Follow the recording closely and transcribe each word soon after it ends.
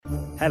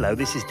Hello,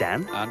 this is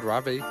Dan. And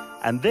Ravi.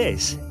 And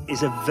this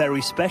is a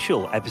very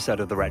special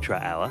episode of the Retro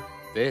Hour.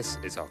 This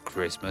is our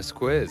Christmas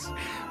quiz.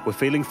 We're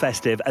feeling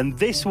festive, and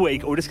this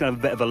week we're just going to have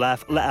a bit of a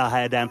laugh, let our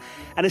hair down,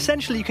 and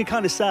essentially you could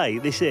kind of say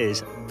this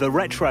is the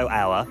Retro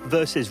Hour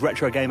versus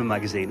Retro Gamer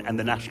Magazine and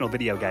the National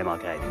Video Game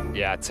Arcade.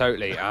 Yeah,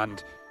 totally,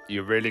 and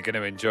you're really going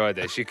to enjoy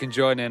this. You can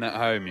join in at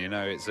home, you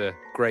know, it's a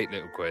great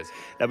little quiz.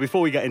 Now,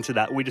 before we get into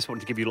that, we just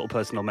want to give you a little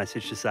personal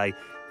message to say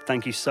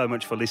thank you so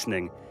much for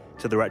listening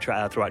to the Retro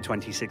Hour throughout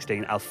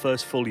 2016, our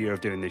first full year of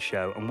doing this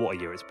show, and what a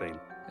year it's been.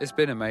 It's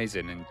been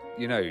amazing, and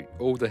you know,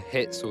 all the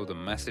hits, all the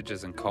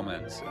messages and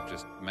comments have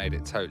just made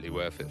it totally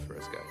worth it for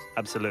us guys.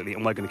 Absolutely,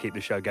 and we're going to keep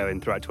the show going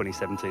throughout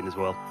 2017 as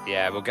well.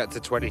 Yeah, we'll get to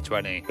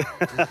 2020.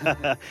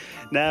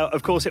 Now,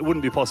 of course, it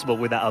wouldn't be possible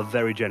without our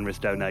very generous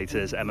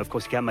donators. Of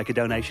course, you can make a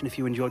donation if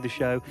you enjoyed the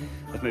show.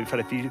 If maybe you've had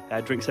a few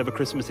drinks over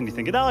Christmas and you're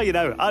thinking, oh, you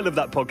know, I love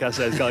that podcast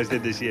those guys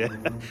did this year.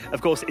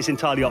 Of course, it's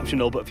entirely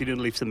optional, but if you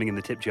didn't leave something in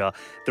the tip jar,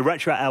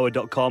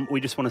 theretrohour.com, we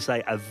just want to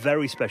say a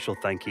very special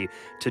thank you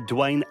to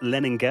Dwayne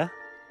Leninger,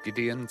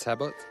 Gideon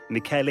Tabot,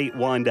 Michele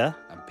Winder,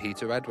 and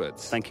Peter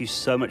Edwards. Thank you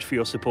so much for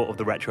your support of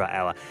the Retro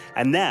Hour.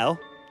 And now,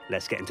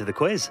 let's get into the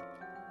quiz.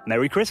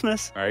 Merry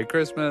Christmas. Merry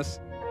Christmas.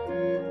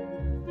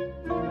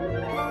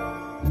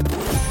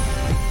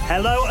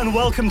 Hello and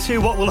welcome to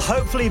what will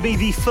hopefully be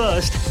the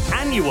first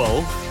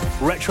annual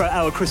Retro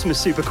Hour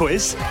Christmas Super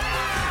Quiz.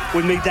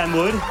 With me, Dan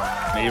Wood.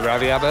 Me,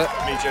 Ravi Abbott.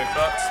 Me, Joe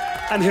Fox.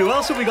 And who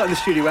else have we got in the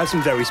studio? We have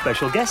some very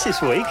special guests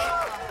this week.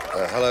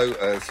 Hello,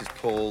 this is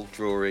Paul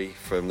Drury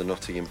from the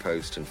Nottingham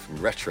Post and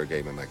from Retro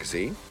Gamer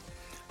Magazine.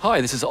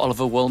 Hi, this is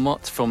Oliver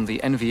Wilmot from the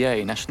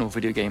NVA, National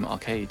Video Game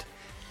Arcade.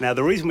 Now,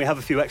 the reason we have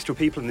a few extra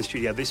people in the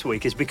studio this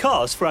week is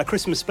because for our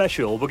Christmas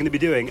special, we're going to be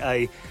doing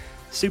a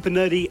super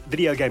nerdy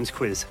video games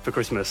quiz for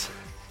Christmas.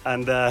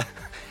 And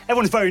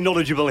everyone's very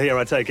knowledgeable here,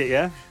 I take it,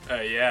 yeah?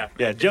 Yeah.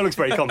 Yeah, Joe looks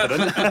very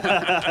confident.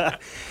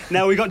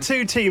 Now, we've got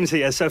two teams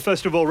here. So,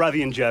 first of all,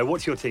 Ravi and Joe,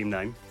 what's your team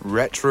name?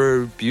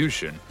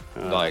 Retrobution.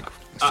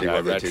 See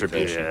what they do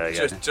Retribution.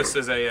 first. Just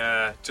as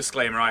a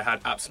disclaimer, I had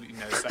absolutely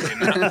no say in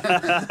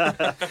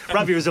that.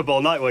 Ravi was up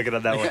all night working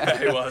on that one.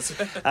 Yeah, it was.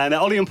 And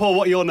Ollie and Paul,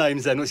 what are your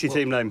names then? What's your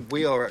team name?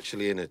 We are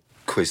actually in a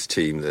quiz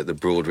team at the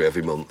Broadway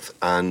every month,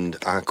 and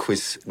our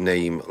quiz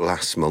name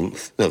this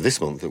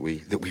month that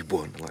we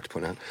won, I'd like to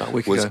point out, About a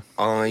week was ago.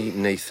 I,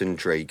 Nathan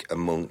Drake,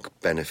 Among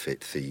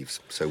Benefit Thieves.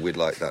 So we'd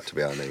like that to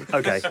be our name.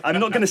 Okay, I'm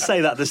not going to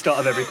say that at the start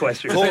of every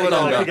question. Paul and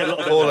I get a little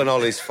bit Paul and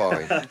Ollie's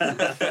fine.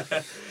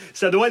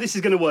 So the way this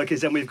is going to work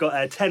is then we've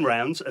got 10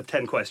 rounds of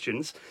 10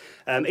 questions.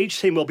 Each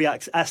team will be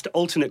asked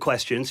alternate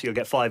questions, so you'll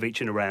get 5 each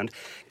in a round.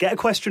 Get a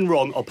question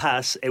wrong or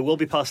pass, it will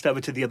be passed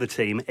over to the other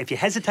team. If you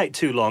hesitate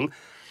too long,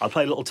 I'll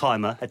play a little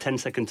timer, a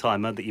 10-second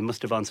timer that you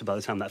must have answered by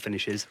the time that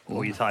finishes,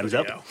 or your time's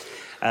up.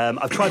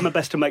 I've tried my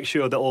best to make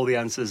sure that all the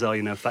answers are,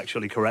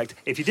 factually correct.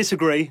 If you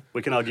disagree,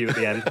 we can argue at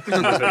the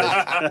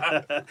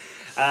end.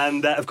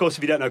 And, of course,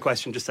 if you don't know a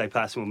question, just say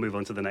pass and we'll move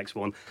on to the next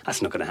one.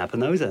 That's not going to happen,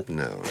 though, is it?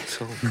 No,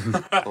 it's all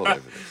over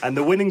this. And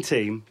the winning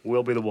team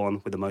will be the one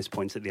with the most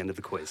points at the end of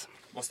the quiz.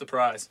 What's the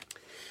prize?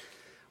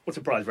 What's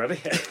the prize, Ravi?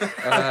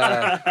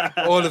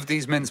 All of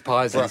these mince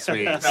pies and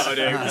sweets. That'll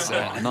do.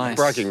 Oh, nice.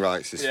 Bragging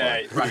rights is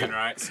Yeah, fine. bragging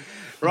rights.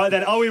 Right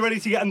then, are we ready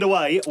to get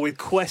underway with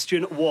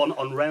question 1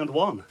 on round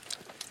 1?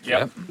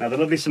 Yep. Now, the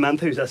lovely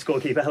Samantha, who's our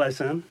scorekeeper. Hello,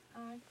 Sam.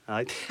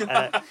 Hi.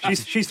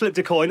 She's flipped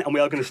a coin, and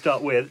we are going to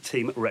start with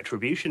Team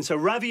Retribution. So,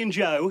 Ravi and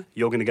Joe,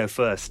 you're going to go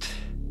first.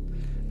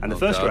 And the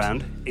first God.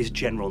 round is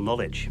general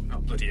knowledge. Oh,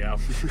 bloody hell.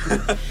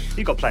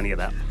 You've got plenty of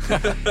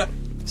that.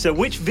 So,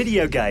 which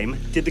video game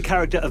did the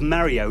character of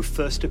Mario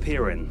first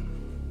appear in?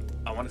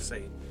 I want to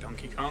say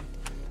Donkey Kong.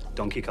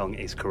 Donkey Kong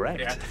is correct.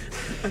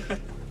 Yeah.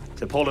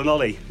 So, Paul and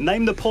Ollie,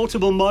 name the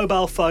portable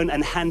mobile phone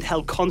and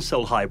handheld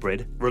console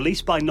hybrid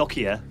released by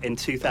Nokia in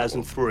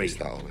 2003. Is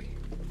that Ollie?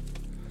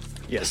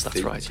 Yes,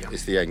 that's right, yeah.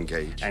 It's the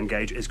N-Gage.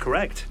 Engage is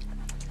correct.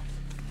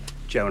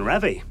 Joe and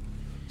Ravi.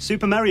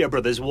 Super Mario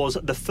Brothers was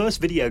the first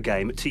video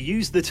game to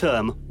use the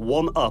term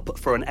one-up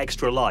for an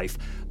extra life.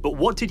 But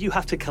what did you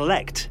have to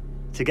collect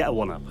to get a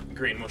one-up?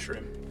 Green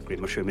mushroom.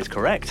 Green mushroom is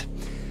correct.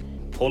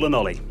 Paul and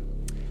Ollie.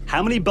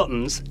 How many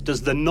buttons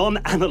does the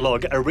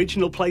non-analog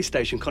original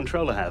PlayStation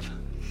controller have?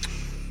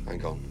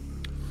 Hang on.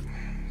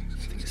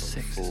 It's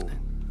 6, Four. isn't it?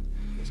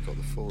 It's got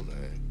the 4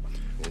 there.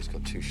 And it's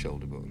got 2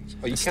 shoulder buttons.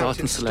 Oh, you Start counted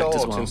and select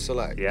as well. and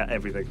select? Yeah,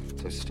 everything.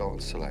 So start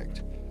and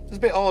select. It's a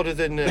bit harder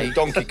than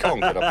Donkey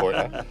Kong, could I point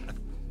out?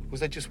 Was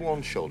there just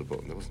one shoulder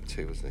button? There wasn't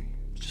 2, was there?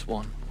 Just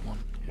one.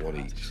 Yeah, One I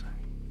think each. so.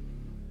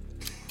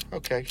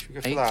 Okay, should we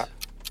go for 8. that?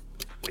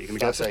 What are you going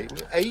to go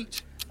That's for?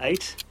 8.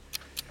 8.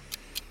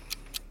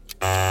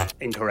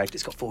 Incorrect.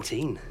 It's got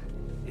 14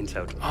 in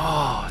total.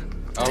 Oh,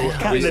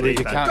 Kennedy.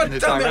 we count in the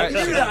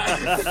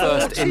direction.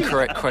 first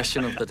incorrect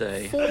question of the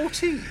day.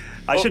 14.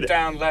 I Up, should.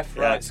 down, left,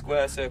 Yeah. right,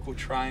 square, circle,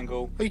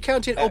 triangle. Are you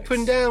counting up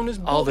and down as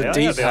Oh, the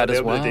buttons? D-pad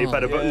as well. The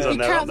D-pad of buttons Yeah. on You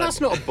there, can't, aren't they?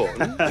 that's not a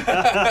button.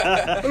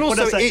 And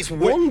also, Well, that's it's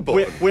one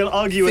button. We'll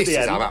argue This at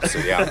the is end.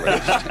 absolutely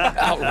outrageous.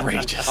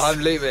 Outrageous. I'm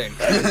leaving.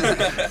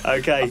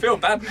 Okay. I feel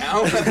bad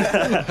now.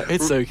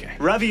 It's okay.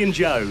 Ravi and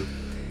Joe,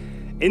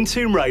 In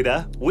Tomb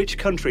Raider, which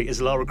country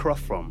is Lara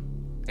Croft from?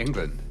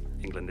 England.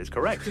 England is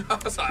correct. I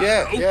was like,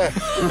 Yeah.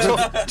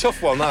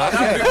 Tough one, that.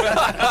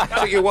 Yeah.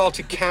 Took you a while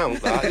to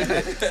count that,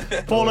 didn't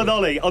it? Paul and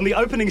Ollie, on the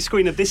opening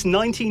screen of this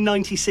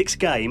 1996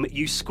 game,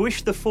 you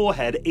squish the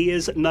forehead,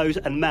 ears, nose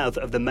and mouth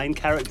of the main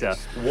character.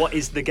 What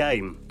is the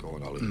game? Go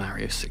on, Ollie.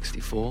 Mario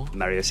 64.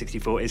 Mario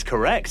 64 is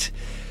correct.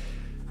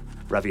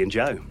 Ravi and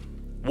Joe.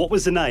 What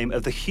was the name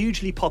of the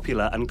hugely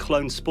popular and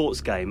cloned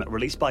sports game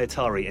released by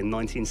Atari in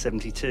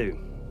 1972?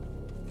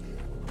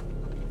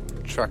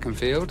 Track and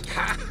field.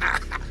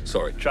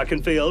 Sorry. Track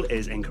and field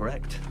is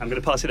incorrect. I'm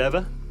going to pass it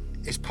over.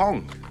 It's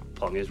Pong.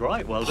 Pong is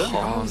right. Well done.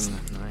 Nice.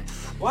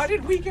 why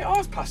did we get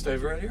ours passed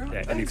over earlier on?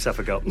 Yeah, and you've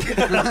forgot.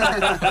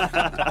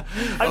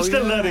 I'm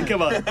still learning.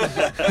 Come on.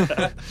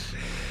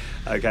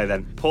 Okay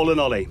then. Paul and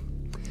Ollie.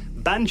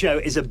 Banjo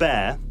is a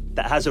bear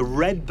that has a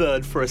red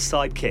bird for a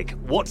sidekick.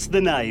 What's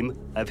the name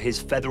of his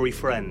feathery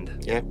friend?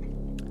 Yeah.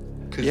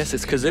 Yes,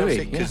 it's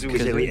Kazooie. Yeah.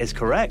 Kazooie is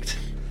correct.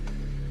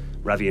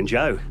 Ravi and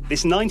Joe.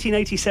 This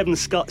 1987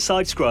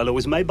 side-scroller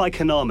was made by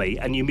Konami,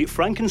 and you meet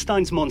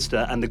Frankenstein's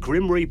monster and the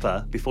Grim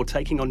Reaper before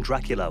taking on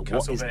Dracula.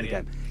 What is the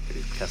game? It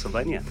is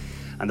Castlevania.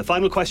 And the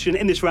final question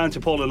in this round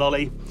to Paul and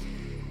Ollie.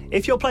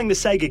 If you're playing the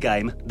Sega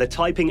game, The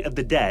Typing of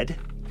the Dead,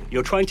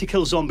 you're trying to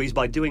kill zombies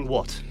by doing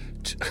what?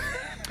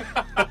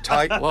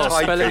 Well,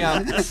 spelling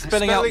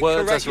out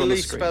words as on the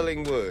screen.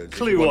 Spelling words.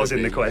 Clue was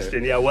in the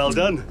question. Yeah, well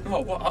done.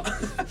 Oh, what?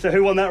 So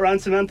who won that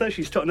round, Samantha?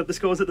 She's totting up the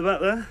scores at the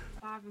back there.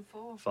 5 and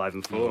 4. 5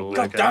 and 4.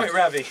 God damn it,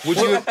 Ravi. Would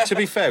you, to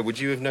be fair, would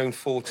you have known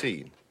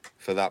 14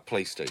 for that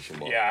PlayStation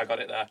one? Yeah, I got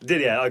it there.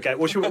 Did you? Okay.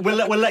 Well,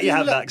 we'll let you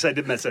have that because I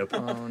did mess up.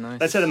 Oh, nice.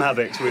 Let's let them have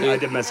it. 'Cause I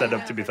did mess that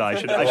up. To be fair, I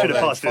should have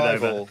passed it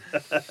over.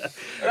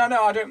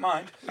 No, I don't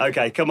mind.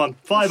 Okay, come on.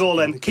 5 all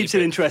in. Keeps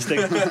it interesting.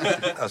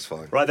 That's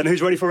fine. Right then,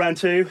 who's ready for round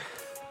 2?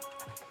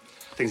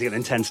 Things are getting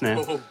intense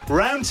now. Oh.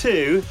 Round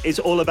 2 is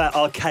all about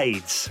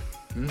arcades.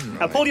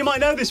 Now, Paul, you might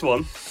know this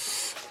one.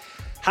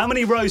 How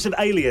many rows of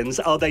aliens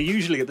are there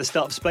usually at the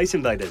start of Space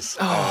Invaders?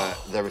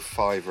 There are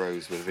 5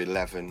 rows with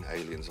 11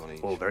 aliens on each.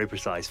 Oh, very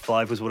precise.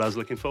 5 was what I was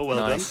looking for. Well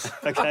Nice. done.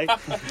 Okay.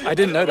 I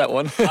didn't know that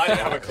one. I don't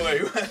have a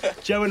clue.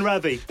 Joe and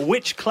Ravi,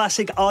 which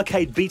classic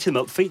arcade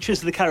beat-em-up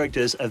features the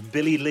characters of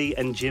Billy, Lee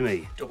and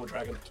Jimmy? Double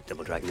Dragon.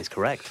 Double Dragon is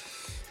correct.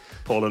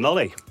 Paul and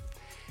Ollie.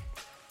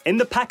 In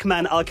the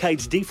Pac-Man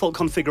arcade's default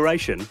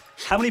configuration,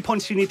 how many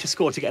points do you need to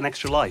score to get an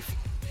extra life?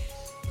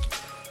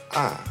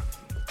 I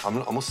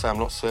must say I'm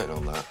not certain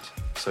on that.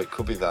 So it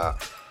could be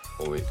that,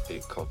 or it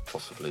could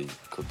possibly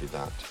could be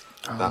that.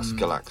 That's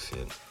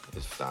Galaxian,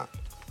 is that.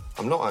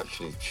 I'm not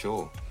actually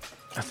sure.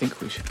 I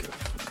think we should go.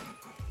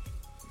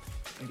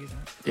 Maybe that.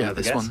 Yeah,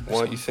 this Guess? one.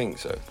 Why do you think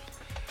so?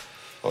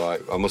 All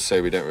right, I must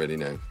say we don't really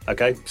know.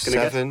 Okay. Gonna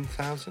guess?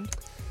 7,000?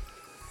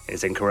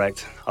 It's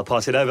incorrect. I'll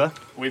pass it over.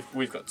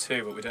 We've got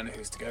 2, but we don't know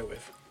who's to go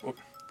with. Oh,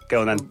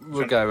 Go on then.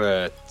 We'll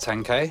go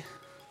 10k.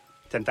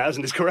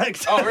 10,000 is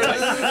correct. oh really?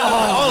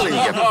 Ollie,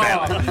 you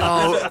bell!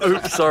 Oh,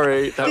 oops,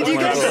 sorry. That Did was you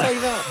my guess fault. say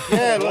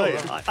that? Yeah,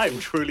 Right. I'm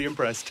truly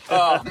impressed.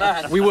 Oh,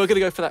 man. We were going to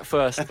go for that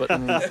first, but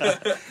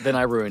then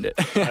I ruined it.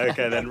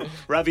 Okay then.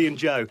 Ravi and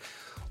Joe.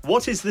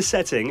 What is the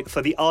setting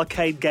for the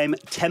arcade game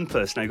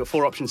Tempest? Now, you've got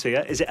 4 options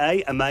here. Is it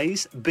A, a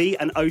maze, B,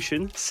 an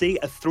ocean, C,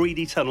 a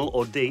 3D tunnel,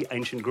 or D,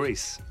 ancient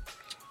Greece?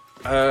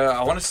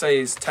 I want to say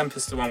is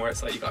Tempest the one where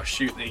it's like you got to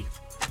shoot the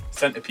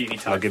centipede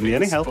type. Not giving me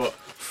any help. But,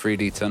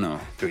 3D tunnel.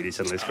 3D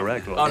tunnel is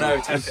correct. oh no,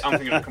 I'm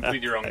thinking of a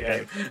completely wrong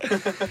game.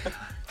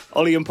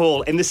 Ollie and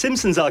Paul, in the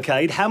Simpsons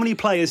arcade, how many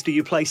players do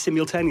you play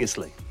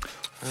simultaneously?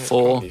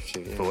 4.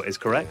 4 is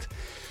correct.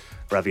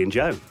 Ravi and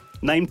Joe.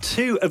 Name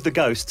 2 of the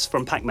ghosts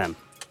from Pac-Man.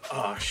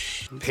 Oh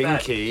sh.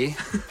 Pinky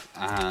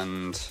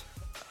and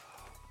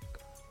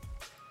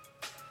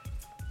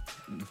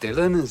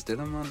Dylan. Is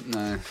Dylan one?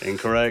 No.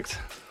 Incorrect.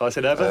 Pass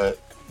it over.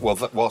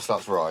 Whilst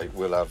that's right,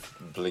 we'll have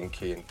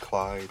Blinky and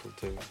Clyde will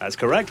do. That's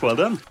correct. Well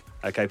done.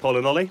 Okay, Paul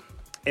and Ollie.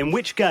 In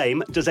which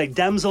game does a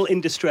damsel in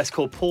distress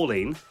called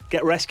Pauline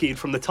get rescued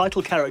from the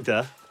title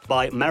character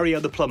by Mario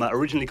the Plumber,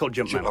 originally called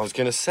Jumpman? I was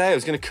going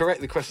to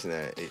correct the question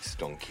there. It's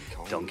Donkey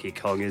Kong. Donkey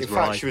Kong is In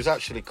right. fact, she was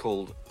actually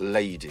called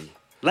Lady.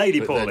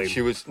 Lady But then Pauline.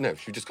 she was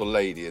just called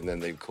Lady, and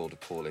then they called her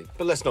Pauline.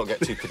 But let's not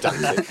get too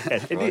pedantic.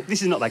 Yeah, right?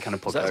 This is not that kind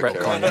of podcast. that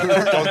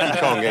Paul. Donkey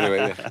Kong,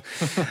 anyway.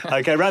 Yeah.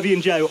 Okay, Ravi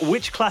and Joe,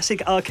 which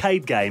classic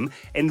arcade game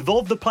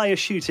involved the player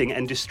shooting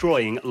and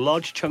destroying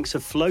large chunks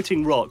of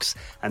floating rocks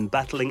and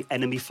battling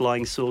enemy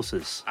flying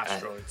saucers?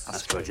 Asteroids.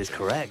 Asteroids is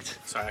correct.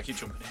 Sorry, I keep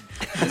jumping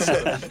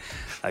in.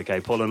 Okay,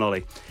 Paul and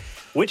Ollie.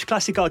 Which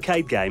classic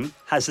arcade game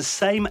has the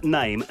same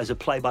name as a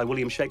play by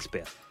William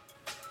Shakespeare?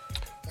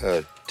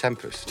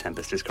 Tempest.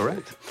 Tempest is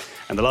correct.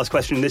 And the last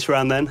question in this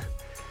round then,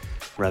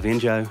 Ravi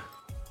and Joe.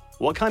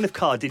 What kind of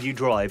car did you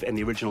drive in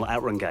the original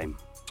Outrun game?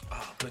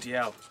 Oh bloody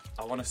hell!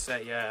 I want to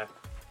say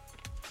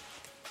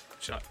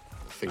should I,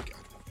 I think.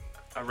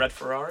 a red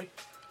Ferrari.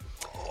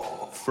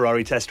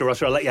 Ferrari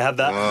Testarossa, I'll let you have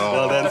that.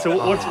 Well done. So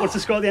what's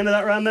the score at the end of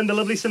that round then, the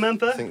lovely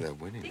Samantha? I think they're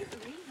winning.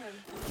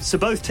 So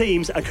both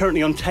teams are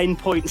currently on 10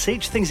 points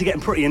each. Things are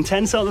getting pretty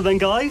intense, aren't they then,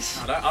 guys?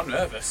 I'm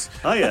nervous.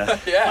 Oh, yeah?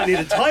 Yeah. I need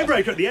a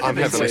tiebreaker at the end I'm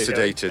of this.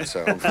 heavily sedated,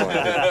 so I'm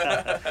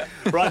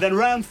fine. Right, then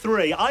round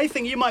 3. I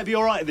think you might be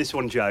all right at this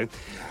one, Joe.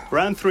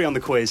 Round 3 on the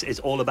quiz is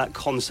all about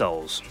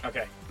consoles.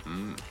 Okay.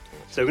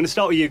 So we're going to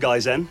start with you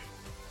guys then,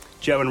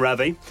 Joe and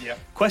Ravi. Yeah.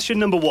 Question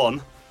number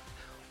 1.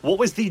 What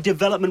was the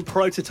development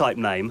prototype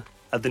name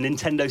of the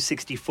Nintendo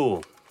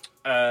 64?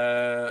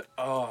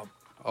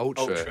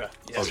 Ultra.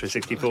 Yes. Ultra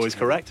 64 is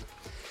correct.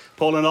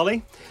 Paul and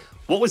Ollie,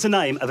 what was the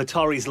name of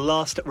Atari's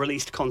last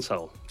released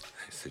console?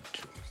 It's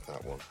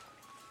that one.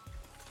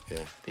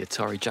 Yeah. The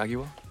Atari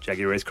Jaguar.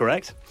 Jaguar is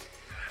correct.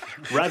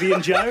 Ravi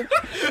and Joe,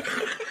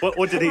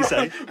 what did he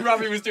say?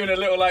 Ravi was doing a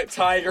little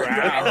tiger.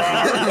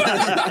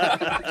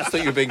 I just thought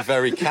you were being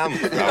very camp.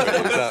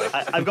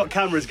 I've got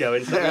cameras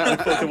going, so I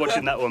look forward to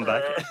watching that one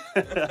back.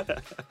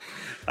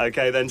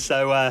 Okay, then,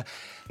 so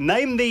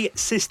name the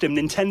system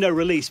Nintendo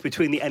released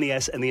between the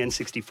NES and the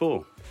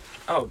N64.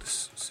 Oh, the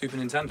Super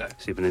Nintendo.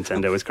 Super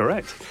Nintendo is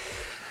correct.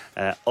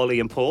 Ollie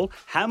and Paul,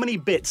 how many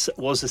bits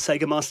was the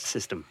Sega Master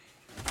System?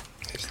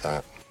 It's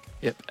that.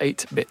 Yep,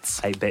 8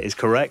 bits. 8-bit is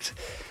correct.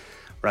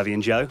 Ravi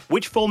and Joe,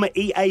 which former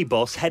EA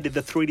boss headed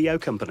the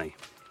 3DO company?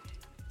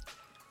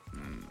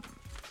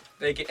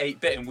 They get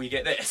 8-bit and we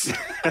get this.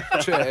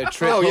 Trip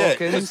Oh, yeah.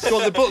 Hawkins.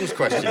 Got the buttons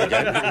question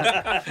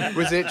again.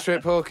 Was it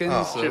Trip Hawkins?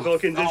 Oh. Trip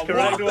Hawkins is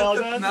correct. Well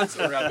done. That's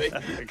a Ravi.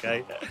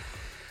 Okay.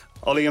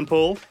 Ollie and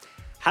Paul,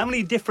 how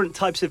many different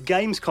types of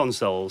games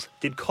consoles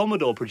did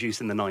Commodore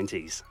produce in the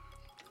 90s?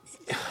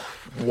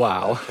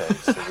 Wow. Okay,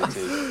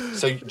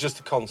 so just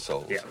the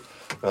consoles. Yeah.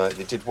 Right,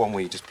 they did one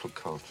where you just plug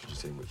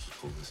cartridges in, which is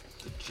called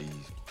the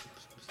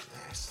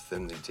GS.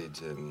 Then they did.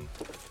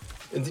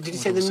 And did you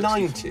say the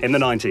 90s? In the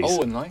 90s.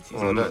 Oh, in the 90s.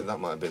 Oh, no, that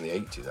might have been the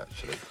 80s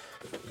actually.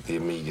 The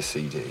Amiga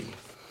CD.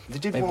 They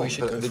did Maybe one, we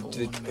should but go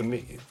for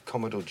one.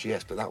 Commodore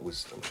GS, but that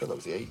was, I'm sure that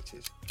was the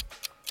 80s.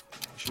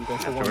 Should we go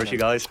for Where one? is you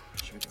guys?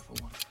 Should we go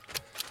for one?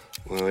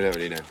 Well, I don't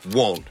really know.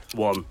 One.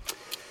 1. I'm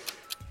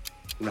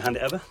going to hand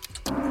it over.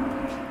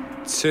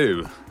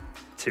 2.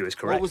 2 is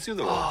correct. What was the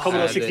other one?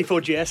 Commodore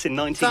 64 GS in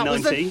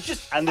 1990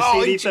 just- and the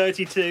Oh,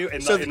 CD32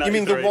 in So 1993. you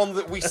mean the one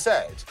that we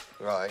said?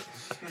 Right.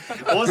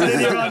 Wasn't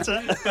in your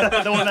answer.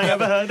 The one I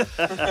ever heard.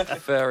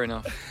 Fair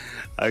enough.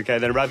 Okay,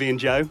 then Ravi and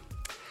Joe.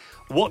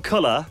 What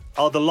colour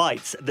are the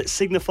lights that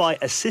signify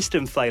a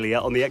system failure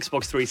on the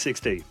Xbox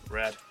 360?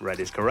 Red. Red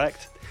is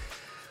correct.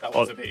 That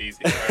was a bit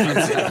easy.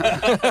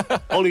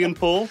 Ollie and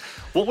Paul,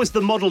 what was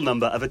the model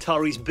number of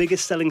Atari's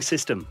biggest selling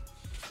system?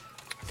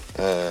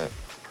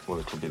 Well,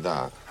 it could be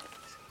that.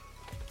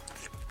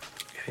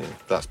 Yeah,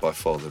 that's by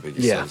far the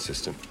biggest Yeah. sound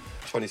system.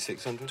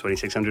 2600.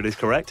 2600 is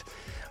correct.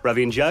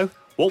 Ravi and Joe,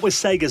 what was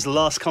Sega's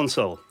last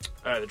console?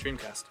 The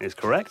Dreamcast. Is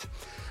correct.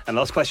 And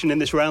last question in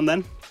this round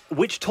then.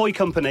 Which toy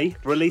company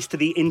released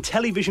the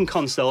Intellivision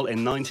console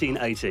in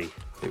 1980?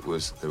 They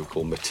were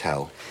called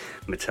Mattel.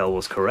 Mattel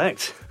was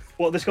correct.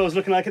 What are the scores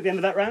looking like at the end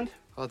of that round?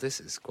 Oh, this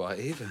is quite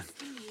even.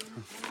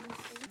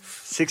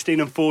 16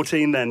 and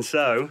 14 then.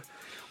 So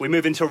we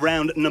move into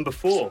round number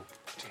 4.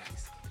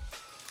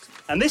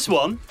 And this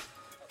one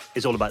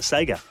is all about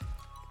Sega.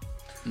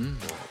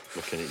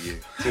 Looking at you.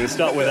 So we'll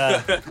start with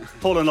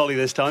Paul and Ollie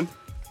this time.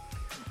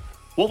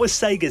 What was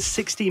Sega's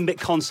 16-bit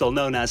console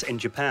known as in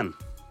Japan?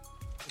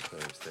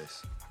 Where's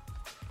this?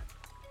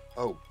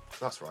 Oh,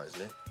 that's right,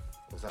 isn't it?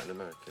 Or was that in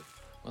America?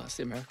 Well, that's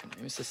the American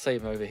name. It's the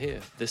same over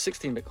here. The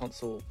 16-bit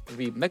console would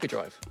be Mega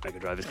Drive. Mega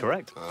Drive is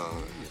correct.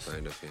 Oh, fair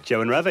enough, yeah. Joe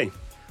and Ravi.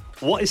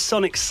 What is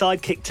Sonic's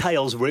sidekick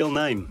Tails' real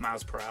name?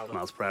 Miles per hour.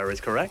 Miles per hour is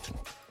correct.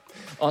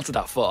 Answer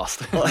that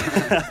fast.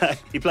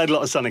 You played a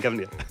lot of Sonic, haven't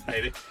you?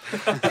 Maybe.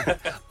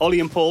 Ollie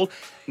and Paul,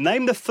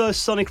 name the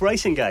first Sonic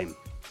racing game.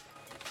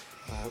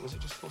 Was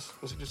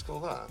it just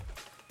called that?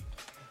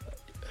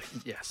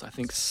 Yes, I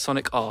think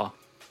Sonic R.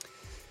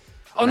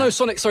 Oh no,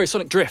 Sonic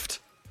Drift.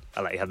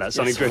 I'll let you have that.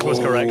 Sonic Drift was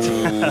correct.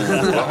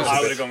 I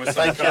would have gone with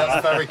Thank Sonic. you,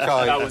 that's very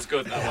kind. That was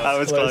good. That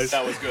was close.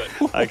 That was good.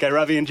 Okay,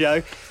 Ravi and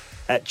Joe.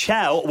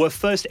 Chow were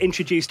first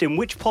introduced in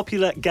which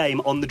popular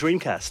game on the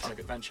Dreamcast? Sonic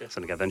Adventure.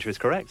 Sonic Adventure is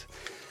correct.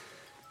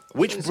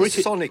 Which It's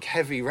British... a Sonic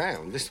heavy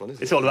round, this one,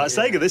 isn't it? It's all about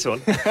Sega, this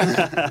one.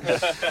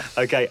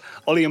 Okay,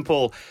 Ollie and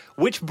Paul.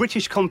 Which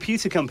British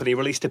computer company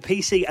released a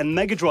PC and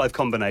Mega Drive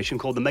combination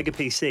called the Mega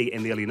PC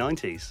in the early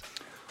 90s?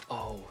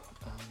 Oh,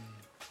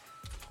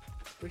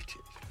 British.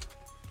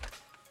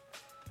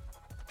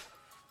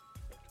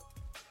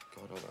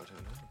 God, I don't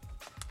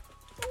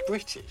know.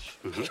 British?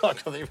 God,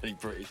 I think really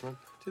British, man.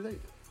 Do they?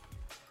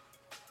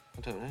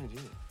 I don't know, do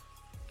you?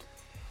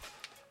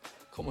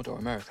 Commodore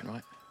American,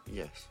 right?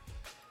 Yes.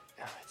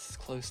 Yeah, it's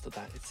close to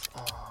that. It's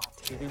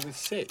Maybe with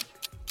C?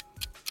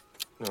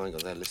 No, hang on,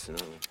 they're listening,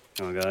 aren't they?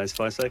 Come on, guys,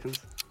 5 seconds.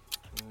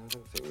 I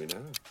don't think we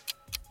know.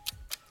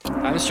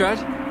 Amstrad.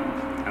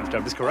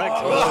 Amstrad is correct.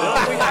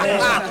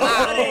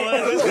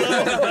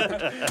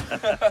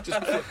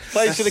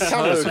 Play to the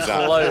cameras with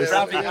that. Close.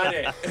 Ravi had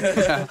it.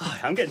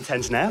 I'm getting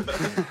tense now.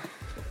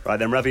 Right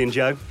then, Ravi and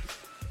Joe.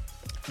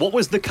 What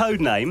was the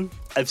code name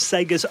of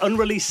Sega's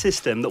unreleased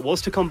system that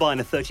was to combine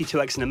a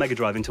 32X and a Mega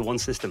Drive into one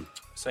system?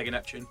 Sega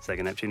Neptune.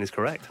 Sega Neptune is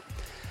correct.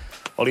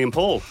 Ollie and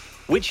Paul,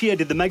 which year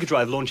did the Mega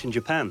Drive launch in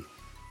Japan?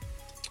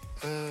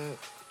 Do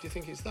you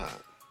think it's that?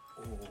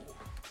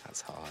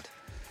 That's hard.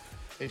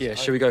 Yeah,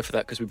 should we go for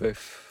that? Because we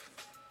both...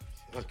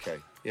 Okay,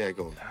 yeah,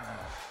 go on.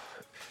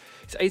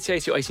 It's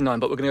 88 or 89,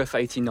 but we're going to go for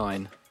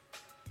 89.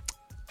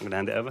 I'm going to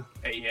hand it over.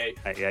 88.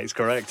 88 is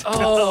correct.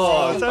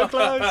 Oh, so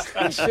close.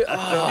 shit.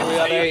 Oh, We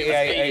had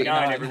 88,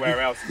 89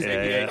 everywhere else. It's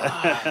 88.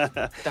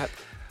 that,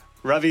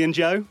 Ravi and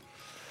Joe,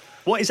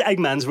 what is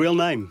Eggman's real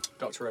name?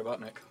 Dr.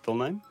 Robotnik. Full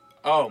name?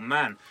 Oh,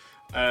 man.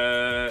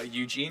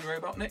 Eugene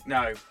Robotnik?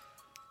 No.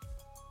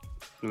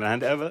 I'm going to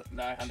hand it over.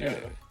 No, hand it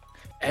over.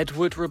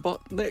 Edward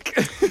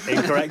Robotnik.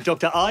 Incorrect.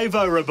 Dr.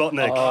 Ivo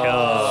Robotnik.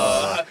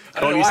 I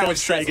don't Call know why I yourself went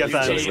straight to Sega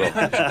fans. Eugene.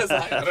 I was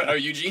like, I don't know,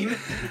 Eugene.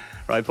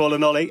 Right, Paul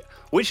and Ollie.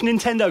 Which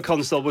Nintendo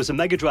console was the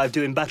Mega Drive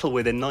doing battle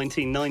with in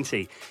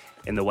 1990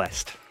 in the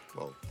West?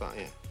 Well, that,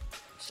 yeah.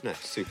 SNES,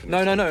 Super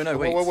No, Nintendo.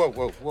 wait.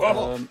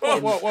 Whoa.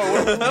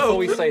 Before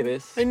we say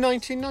this, In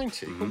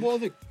 1990? What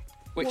other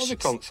which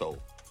console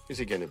is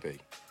it going to be?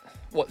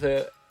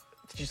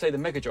 did you say the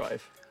Mega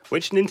Drive?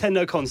 Which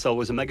Nintendo console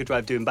was a Mega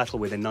Drive doing battle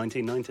with in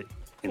 1990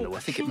 in the I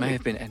West? think it may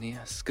have been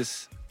NES.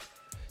 Because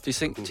do you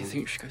think we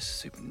should go to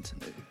Super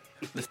Nintendo?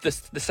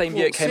 The same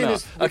year it came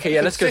out. Okay,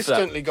 yeah, let's go for that.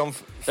 Consistently gone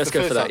for Let's the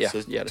go for first that, yeah.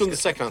 answer, Yeah, let's done go the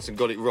for second answer and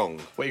got it wrong.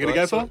 What are you going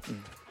to go for?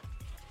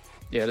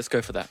 Yeah, let's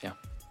go for that. Yeah.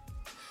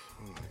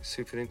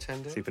 Super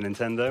Nintendo? Super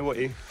Nintendo. What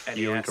are you?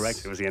 You were NES.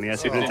 incorrect. It was the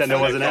NES. Super Oh, Nintendo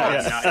wasn't it?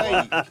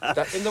 yeah.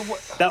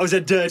 Yeah. That was a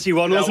dirty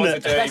one, wasn't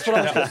it? That's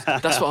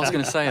what I was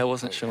going to say. I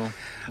wasn't sure.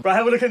 Right,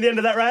 have a look at the end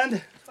of that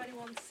round.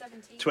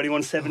 21-17.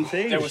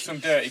 21-17. There were some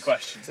dirty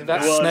questions in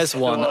That there. SNES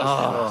one.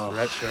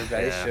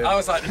 Retrogression. I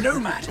was like,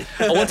 nomad.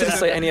 I wanted to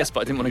say NES, but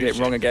I didn't want to get it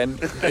wrong again.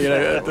 You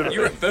know,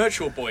 You wrote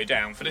Virtual Boy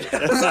down for this.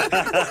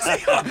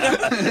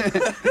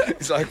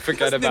 It's like,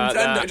 forget about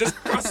Nintendo, that. just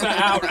cross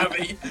that out,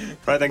 Abby.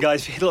 Right then,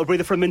 guys, a little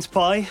breather for a mince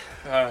pie.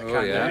 Can do,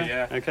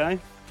 yeah. Okay.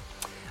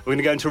 We're going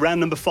to go into round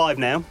number 5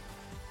 now,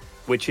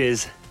 which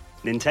is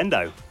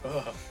Nintendo.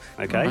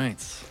 Okay.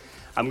 Right.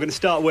 I'm going to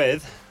start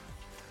with.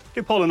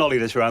 Do Paul and Ollie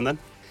this round then.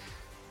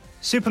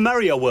 Super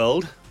Mario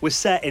World was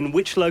set in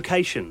which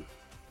location?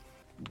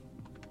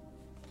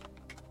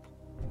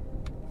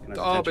 Can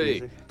I have Derby.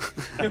 attention,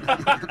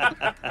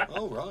 music?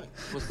 Oh, right.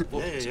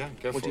 What, Yeah.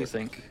 Go what for do you it.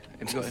 think?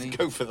 Have you got any?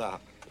 Go for that.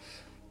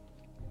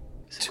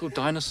 Is it called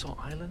Dinosaur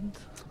Island?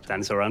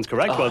 Dinosaur Round's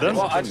correct. Well done.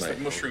 Well, I just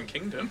said Mushroom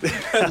Kingdom.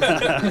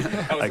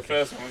 That was the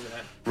first one, wasn't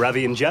it?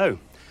 Ravi and Joe.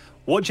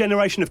 What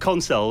generation of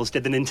consoles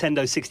did the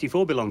Nintendo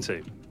 64 belong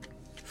to?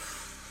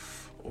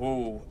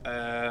 Oh,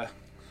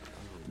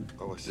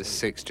 Oh, I The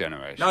see. 6th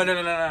generation. no. Going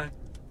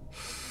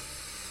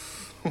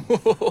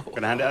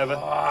to hand it over.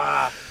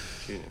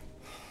 Junior.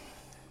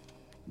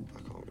 I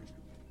can't read.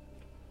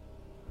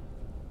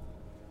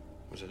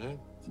 I don't know.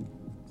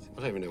 I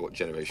don't even know what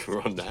generation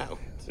we're on now.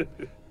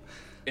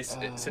 It's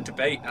a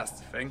debate, that's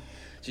the thing.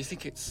 Do you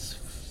think it's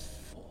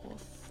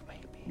fourth,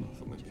 maybe? I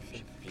thought maybe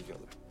fifth. You got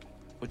the...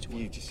 What do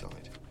You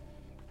decide.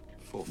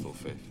 Fourth or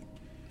fifth?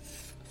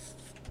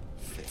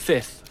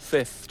 Fifth.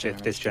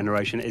 This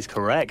generation is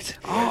correct.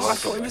 Oh, I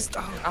thought it was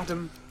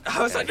Adam.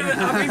 I was like, no,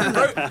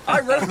 I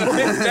wrote the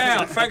fifth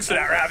down. Thanks for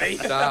that, Ravi.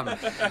 Damn. I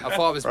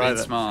thought I was being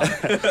then. smart.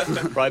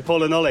 Right,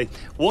 Paul and Ollie.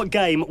 What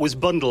game was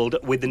bundled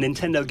with the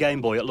Nintendo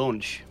Game Boy at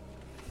launch?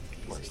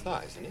 Well, it's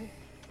that, isn't it?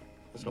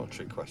 That's not a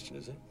trick question,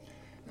 is it?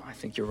 No, I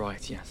think you're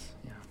right. Yes.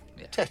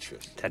 Yeah.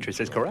 Tetris.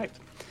 Tetris is correct.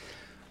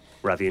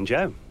 Ravi and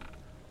Joe.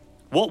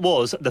 What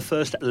was the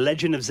first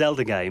Legend of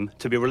Zelda game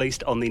to be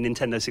released on the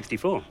Nintendo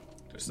 64?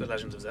 Just The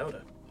Legend of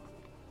Zelda.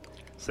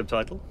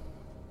 Subtitle?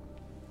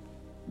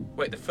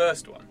 Wait, the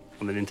first one?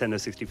 On the Nintendo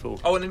 64.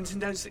 Oh, and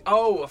Nintendo.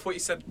 Oh, I thought you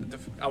said.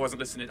 I wasn't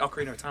listening.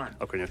 Ocarina of Time.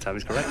 Ocarina of Time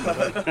is correct.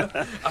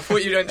 I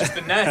thought you meant just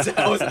the NES.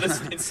 I wasn't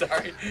listening.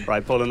 Sorry.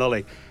 Right, Paul and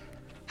Ollie.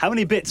 How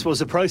many bits was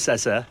the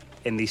processor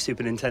in the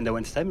Super Nintendo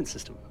Entertainment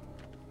System?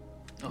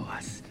 Oh,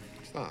 that's,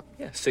 What's that?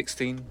 yeah,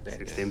 16.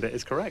 16-bit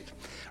is correct.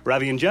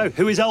 Ravi and Joe.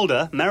 Who is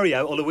older,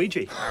 Mario or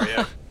Luigi?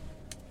 Mario.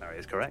 Mario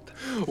is correct.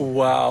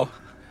 Wow.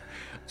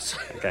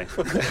 Okay.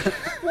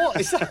 What?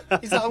 Is that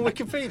on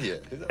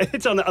Wikipedia? Is that...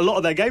 It's on a lot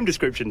of their game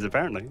descriptions,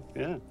 apparently.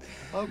 Yeah.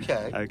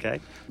 Okay. Okay.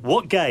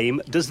 What game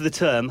does the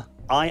term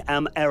 "I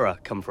am error"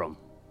 come from?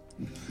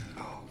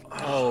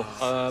 Oh,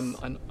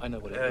 I know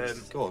what it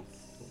is. Go on.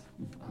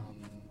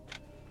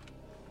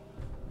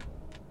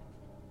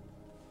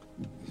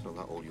 It's not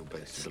that all your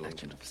base It's belong.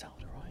 Legend of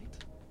Zelda,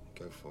 right?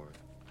 Go for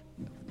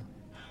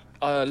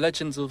it.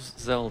 Legends of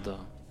Zelda.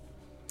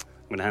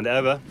 I'm going to hand it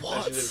over.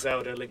 Legend of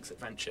Zelda: Link's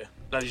Adventure.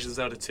 Legend of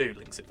Zelda 2: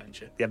 Link's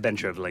Adventure. The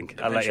Adventure of Link.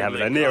 I'll let you Adventure have of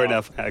it. Link. Near Oh.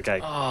 enough. Okay.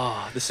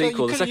 Ah, the So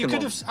sequel, the you second could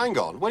one. have, hang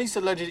on, when he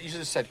said Legend, you should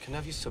have said, can I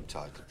have your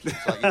subtitles?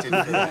 It's like you didn't.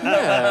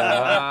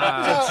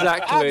 Yeah,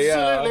 exactly.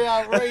 Absolutely Yeah.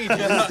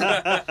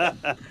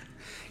 outrageous.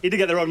 You did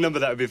get the wrong number,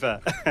 that would be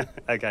fair.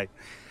 Okay.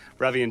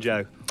 Ravi and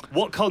Joe.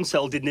 What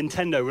console did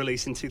Nintendo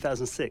release in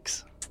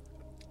 2006?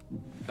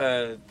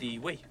 The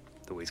Wii.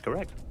 The Wii's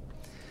correct.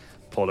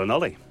 Paul and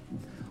Ollie.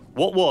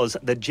 What was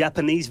the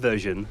Japanese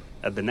version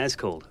of the NES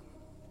called?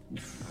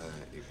 It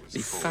was The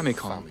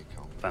Famicom.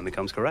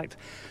 Famicom's correct.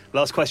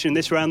 Last question in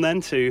this round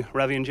then to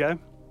Ravi and Joe.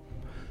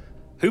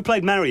 Who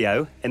played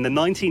Mario in the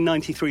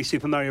 1993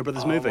 Super Mario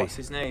Brothers movie? What's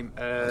his name?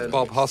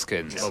 Bob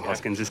Hoskins. Bob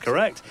Hoskins is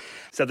correct.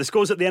 So the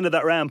scores at the end of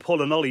that round,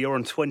 Paul and Ollie, you're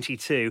on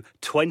 22,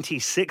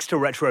 26 to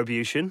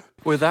Retribution.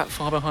 We're that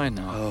far behind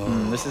now.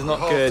 This is not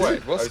good.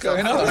 Wait, what's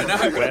going on?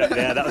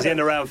 Yeah, that was the end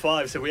of round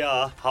 5, so we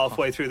are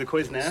halfway through the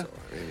quiz now.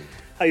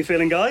 How you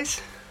feeling,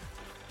 guys?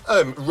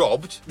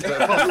 Robbed.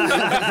 But apart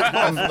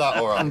from that,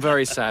 all right. I'm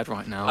very sad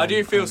right now. I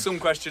do feel some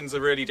questions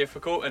are really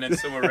difficult and then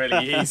some are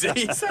really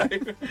easy. So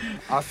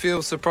I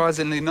feel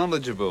surprisingly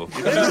knowledgeable.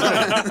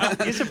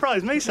 You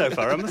surprised me so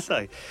far, I must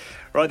say.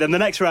 Right, then the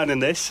next round in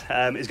this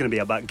is going to be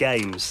about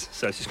games.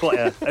 So it's just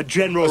quite a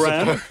general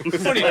round.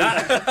 funny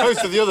that.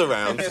 Most of the other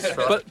rounds.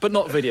 But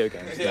not video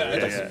games.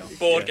 Yeah.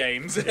 Board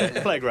games.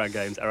 Playground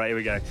games. All right, here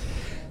we go.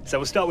 So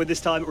we'll start with this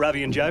time,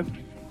 Ravi and Joe.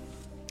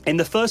 In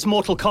the first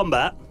Mortal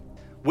Kombat,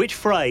 which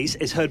phrase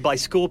is heard by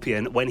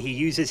Scorpion when he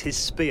uses his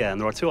spear? And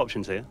there are 2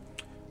 options here.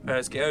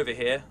 Let's get over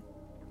here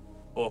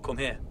or come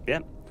here. Yeah,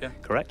 Yeah.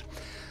 correct.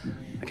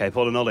 Okay,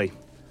 Paul and Ollie.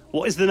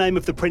 What is the name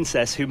of the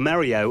princess who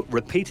Mario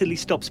repeatedly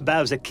stops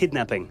Bowser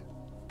kidnapping?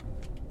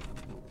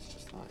 It's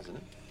just that, isn't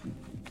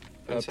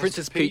it?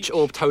 Princess Peach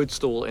or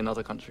Toadstool in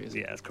other countries.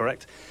 Yeah, that's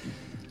correct.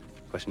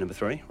 Question number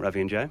 3, Ravi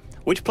and Joe.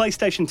 Which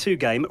PlayStation 2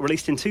 game,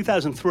 released in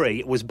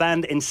 2003, was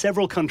banned in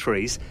several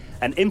countries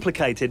and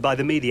implicated by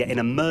the media in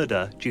a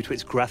murder due to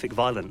its graphic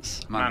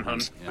violence?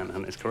 Manhunt.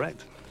 Manhunt is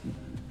correct.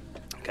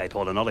 Okay,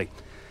 Paul and Ollie.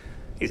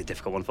 Here's a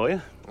difficult one for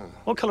you.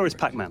 What colour is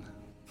Pac-Man?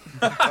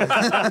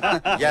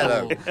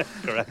 Yellow.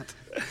 Correct.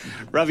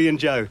 Ravi and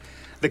Joe.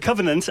 The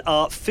Covenant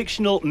are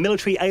fictional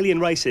military alien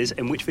races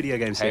in which video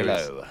game series?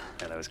 Halo.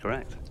 Halo is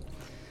correct.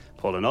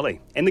 Paul and Ollie.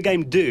 In the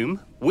game Doom,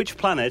 which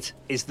planet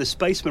is the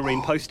Space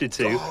Marine posted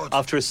to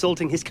after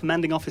assaulting his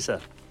commanding officer?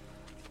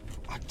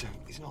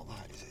 It's not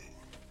that, is it?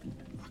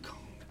 I can't.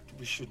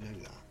 We should know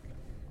that.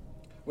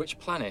 Which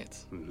planet?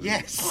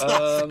 Yes.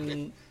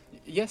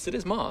 Yes, it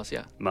is Mars,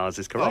 yeah. Mars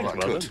is correct. Right,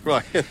 well good. done.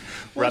 Right.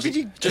 Why Ravi- did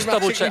you Just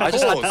double check. I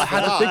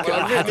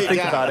had to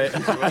think about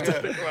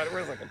it.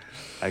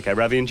 Okay,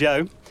 Ravi and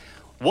Joe.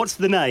 What's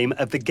the name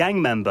of the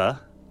gang member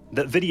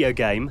that video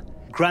game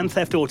Grand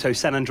Theft Auto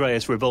San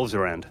Andreas revolves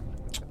around?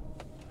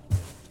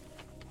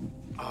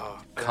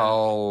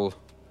 Carl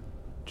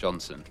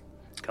Johnson.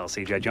 Carl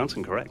C.J.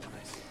 Johnson, correct.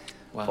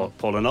 Wow.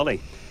 Paul and Ollie.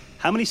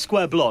 How many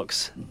square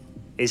blocks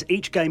is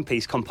each game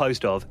piece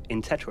composed of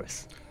in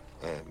Tetris?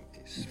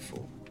 It's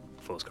 4.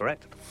 4's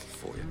correct.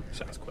 4, yeah.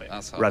 Sounds quick.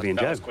 That's hard. Ravi and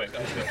That Joe. was quick.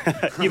 That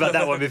was good. You've had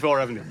that one before,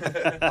 haven't you?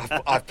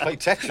 I've played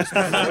Tetris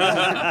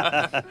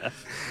before.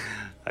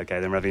 Okay,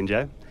 then Ravi and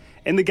Joe.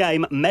 In the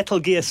game Metal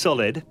Gear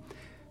Solid,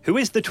 who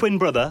is the twin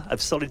brother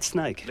of Solid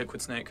Snake?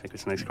 Liquid Snake. Liquid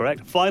Snake's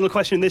correct. Final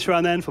question in this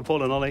round then for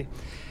Paul and Ollie.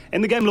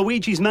 In the game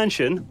Luigi's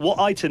Mansion, what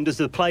item does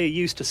the player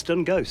use to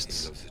stun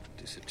ghosts?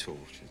 It's a torch,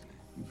 isn't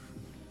it?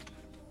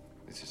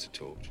 It's just a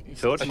torch.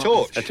 Torch? A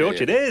torch. A torch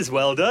Yeah. it is.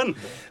 Well done.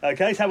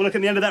 Okay, let's have a look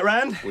at the end of that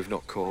round. We've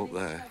not caught up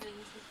there.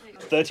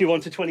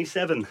 31 to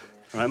 27.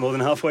 Right, more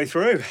than halfway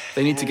through.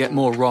 They need to get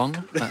more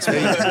wrong. That's me.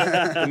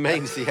 The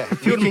mains, yeah.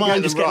 If you wouldn't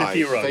mind just getting a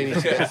few wrong. They need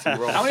to get some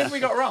wrong. How many have we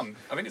got wrong?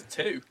 I think it's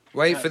 2.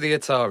 Wait for the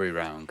Atari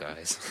round,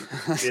 guys.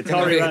 The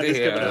Atari round is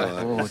coming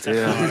up. Oh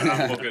dear.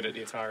 I'm more good at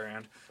the Atari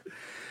round.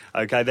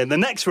 Okay, then the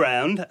next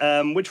round,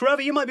 which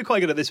Ravi, you might be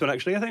quite good at this one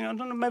actually. I think, I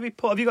don't know, maybe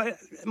Paul, have you got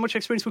much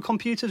experience with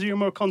computers or you're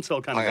more a console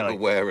kind of I guy? am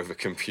aware of a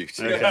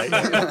computer. Okay.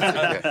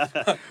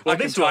 Well, I can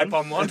this type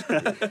one- on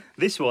one.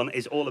 This one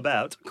is all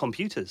about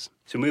computers.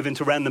 So we move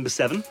into round number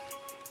 7.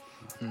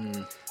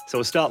 So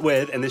we'll start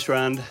with, in this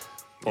round,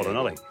 Paul and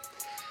Ollie.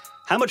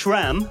 How much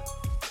RAM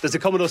does the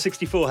Commodore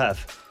 64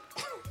 have?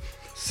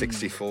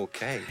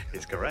 64K.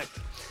 It's correct.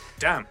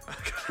 Damn.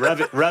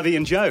 Ravi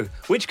and Joe.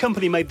 Which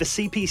company made the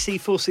CPC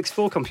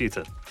 464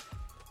 computer?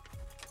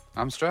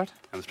 Amstrad?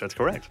 Amstrad's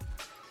correct.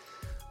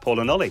 Paul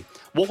and Ollie.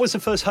 What was the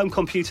first home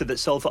computer that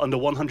sold for under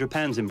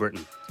 £100 in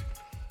Britain?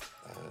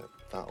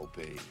 That'll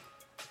be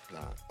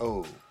that.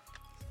 Oh,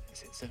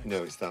 Is it ZX?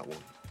 no, it's that one.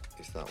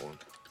 It's that one.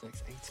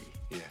 ZX80.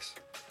 Yes.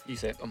 You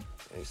say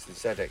It's the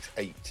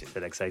ZX80.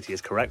 ZX80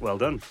 is correct. Well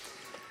done.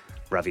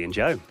 Ravi and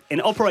Joe.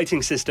 In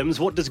operating systems,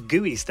 what does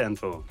GUI stand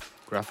for?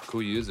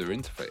 Graphical User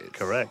Interface.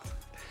 Correct.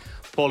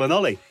 Paul and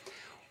Ollie.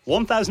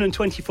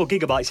 1,024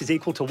 gigabytes is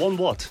equal to 1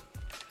 what?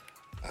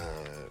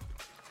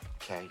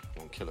 K,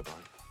 1 kilobyte.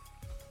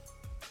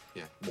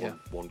 Yeah, Yeah.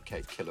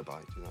 1K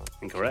kilobyte. You know.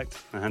 Incorrect.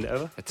 I hand it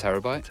over. A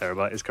terabyte?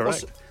 Terabyte is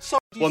correct. Sorry.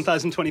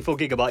 1,024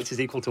 gigabytes is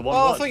equal to 1 Oh,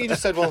 I what? thought you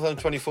just said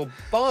 124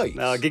 bytes.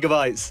 No,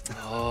 gigabytes.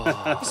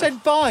 You said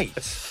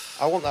bytes.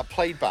 I want that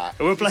played back.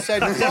 We're You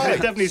said bytes.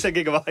 definitely said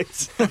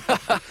gigabytes.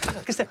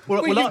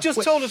 Well, you've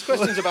just told us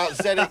questions about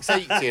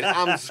ZX80 and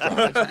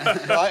Amstrad.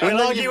 Right? We'll and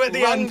then argue you've at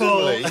the end,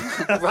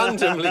 Paul.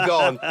 randomly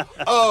gone,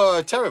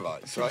 oh,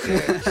 terabytes, right?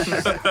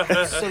 Yeah.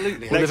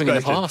 Absolutely. we're living in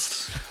the question.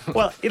 past.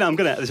 Well,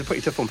 there's a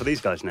pretty tough one for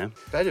these guys now.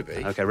 Better be.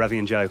 Okay, Ravi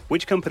and Joe.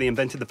 Which company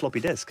invented the floppy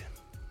disk?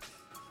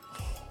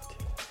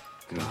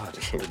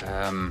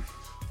 I'm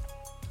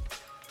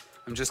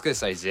just going to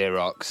say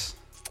Xerox.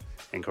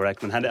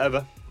 Incorrect. Then hand it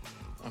over.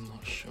 I'm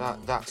not sure. That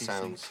What do you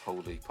sounds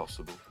wholly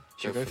possible.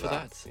 Should we go for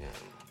that?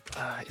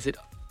 Yeah. Is it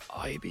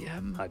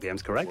IBM?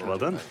 IBM's correct. Well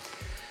done, done. mate.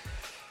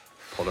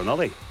 Paul and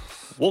Ollie.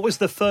 What was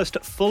the first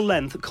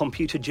full-length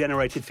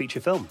computer-generated feature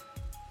film?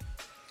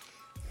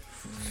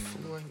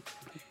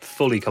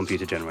 Fully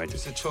computer-generated.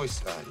 It's a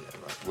choice. Yeah,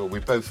 right. Well, we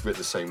both writ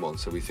the same one,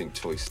 so we think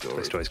Toy Story.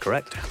 Toy Story is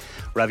correct.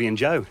 Ravi and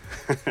Joe.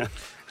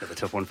 Another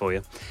tough one for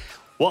you.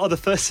 What are the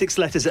first 6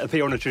 letters that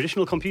appear on a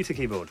traditional computer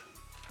keyboard?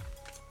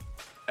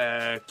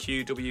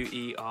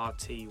 QWERTY.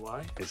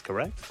 Is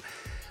correct.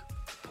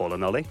 Paul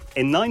and Ollie.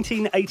 In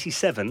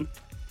 1987,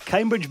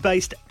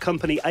 Cambridge-based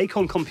company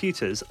Acorn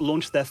Computers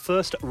launched their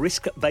first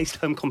RISC-based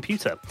home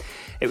computer.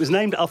 It was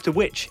named after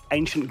which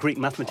ancient Greek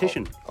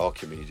mathematician?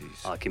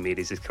 Archimedes.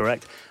 Archimedes is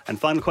correct. And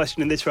final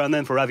question in this round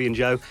then for Ravi and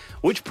Joe.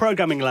 Which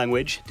programming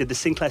language did the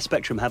Sinclair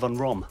Spectrum have on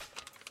ROM?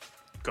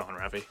 Go on,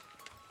 Ravi.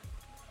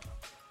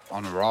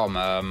 On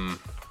ROM,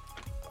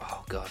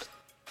 oh god.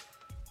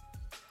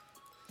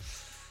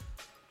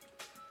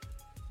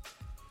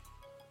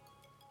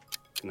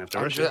 Gonna have to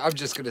rush it. I'm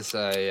just going to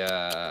say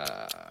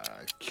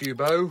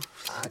Cubo.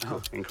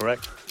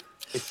 Incorrect.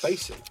 It's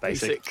basic.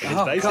 Basic. It is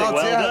Oh, basic. God,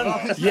 Well yeah.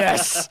 done.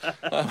 Yes!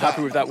 I'm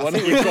happy with that one.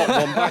 You've got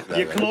one back there.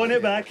 You're clawing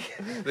it back.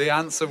 The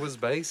answer was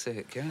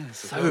basic,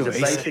 yes. It's a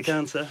basic. basic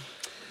answer.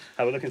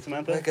 How are we looking,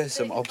 Samantha? There goes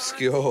some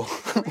obscure.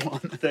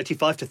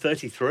 35 to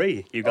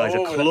 33. You guys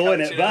Oh, are clawing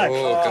look it at back. you.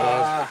 Oh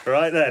god.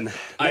 Right then.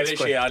 I Next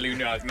literally, I knew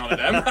none of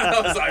them.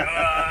 I was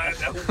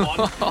like,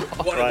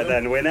 one Right of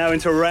them. then, we're now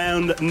into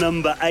round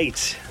number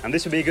 8. And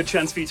this would be a good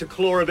chance for you to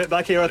claw a bit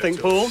back here, I think,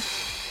 Paul.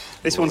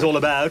 This one's all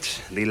about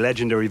the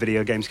legendary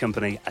video games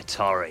company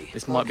Atari.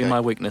 This might be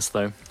my weakness,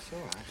 though. It's all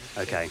right.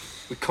 Okay.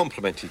 We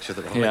complement each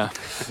other. Yeah,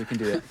 we can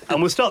do it.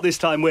 And we'll start this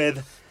time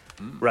with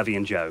Ravi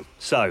and Joe.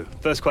 So,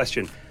 first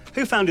question.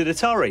 Who founded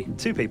Atari?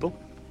 2 people.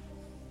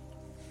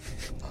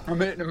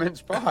 I'm eating a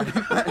mince pie.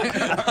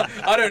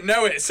 I don't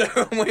know it, so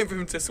I'm waiting for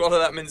him to swallow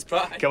that mince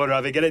pie. Come on,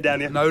 Ravi, get it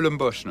down here. Nolan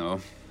Bushnell.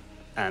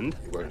 And?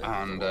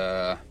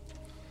 And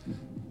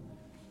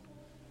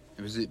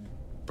was it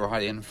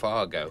Brian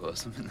Fargo or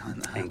something like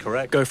that?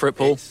 Incorrect. Go for it,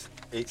 Paul.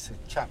 It's a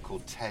chap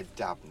called Ted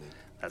Dabney.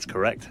 That's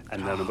correct.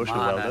 And Nolan Bushnell,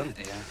 Man, well done.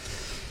 Yeah.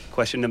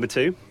 Question number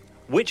 2.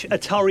 Which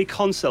Atari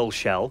console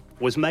shell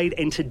was made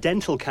into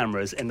dental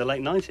cameras in the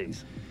late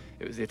 90s?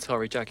 It was the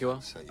Atari Jaguar.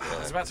 So, I was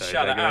yeah. about to Sorry,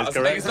 shout it Jaguar out. I is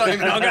was like, it's not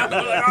even on. I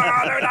was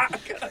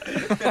like,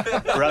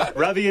 oh, no, that.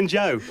 Ravi and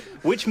Joe,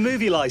 which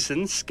movie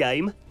license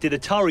game did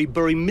Atari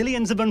bury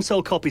millions of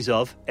unsold copies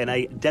of in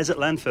a desert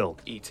landfill?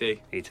 E.T.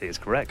 E.T. is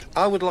correct.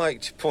 I would like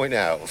to point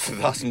out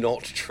that's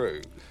not true.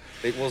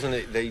 It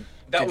wasn't. They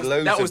That did was-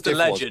 loads that of was the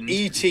different legend. ones.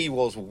 E.T.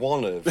 was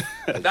one of.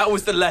 That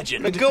was the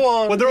legend. But go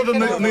on. Were there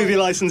other movie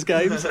license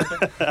games?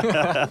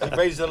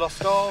 Raise the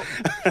Lost Ark.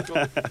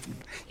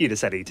 You'd have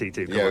said E.T.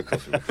 too. Come Yeah, on. of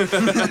course. we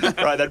will.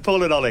 Right then,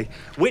 Paul and Ollie.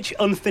 Which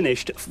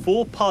unfinished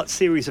 4-part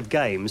series of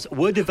games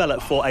were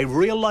developed for a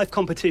real-life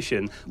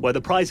competition where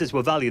the prizes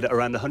were valued at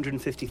around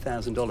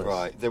 $150,000?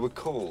 Right, they were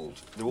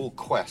all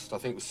Quest. I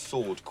think it was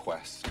Sword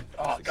Quest.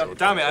 Oh, God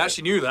damn it, I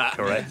actually knew that.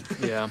 Correct.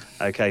 Yeah.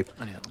 Okay,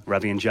 Anyhow.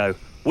 Ravi and Joe.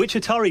 Which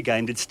Atari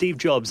game did Steve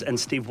Jobs and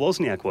Steve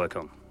Wozniak work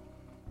on?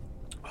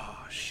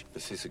 Oh, shit.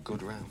 This is a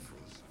good round for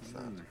us. Is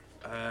that?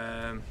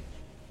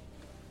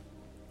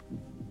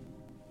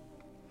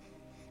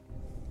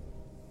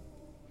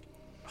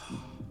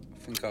 I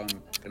think I'm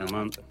going Come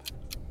on.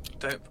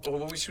 to.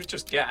 Well, we should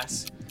just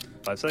guess.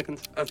 5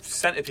 seconds. A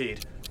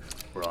centipede.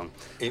 Wrong.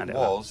 It Hand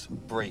was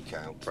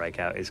Breakout.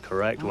 Breakout is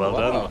correct. Well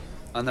Wow. done.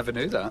 I never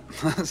knew that.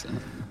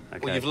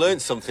 Okay. Well, you've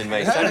learned something,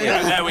 mate, haven't you?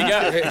 There we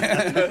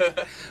go.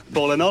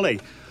 Paul and Ollie.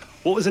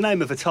 What was the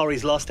name of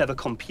Atari's last ever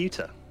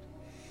computer?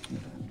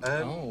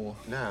 Oh.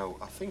 Now,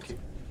 I think it.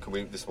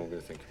 This one we're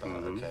going to think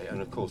about, okay?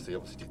 And of course, they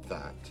obviously did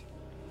that.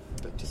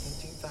 But did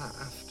they do that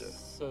after?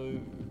 So.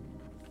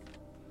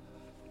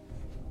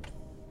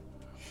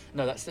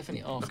 No, that's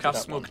definitely after Look how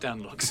that smug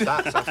Dan looks.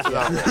 That's after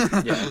that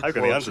one. Yeah. How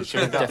can Well, he answer?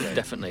 should we go then?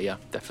 Definitely, yeah,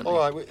 definitely. All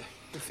right, we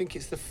think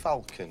it's the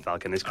Falcon.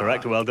 Falcon is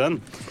correct. Well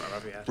done.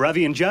 Ravi had.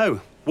 Ravi and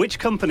Joe. Which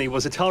company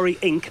was Atari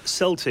Inc.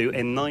 sold to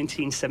in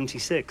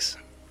 1976?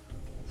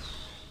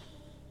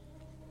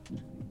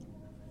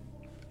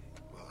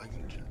 Well, hang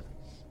on, Jack.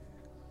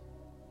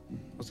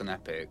 Wasn't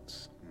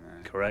Epics. No.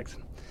 Correct.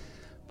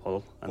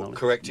 Paul and Well, Ollie.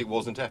 correct, it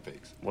wasn't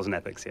Epics. Wasn't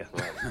Epics, yeah.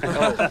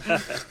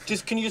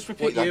 Can you just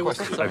repeat What that year was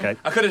question? that? Okay.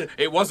 I could have.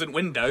 It wasn't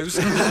Windows.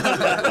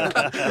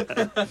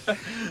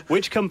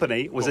 Which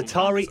company was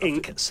Atari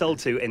Inc. sold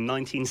to in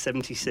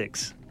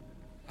 1976?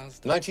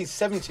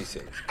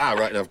 1976.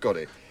 Right, now I've got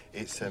it.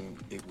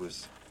 It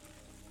was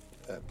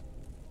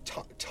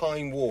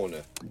Time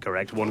Warner.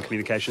 Correct. One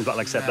Communications, but I'll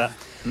accept that.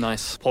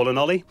 Nice. Paul and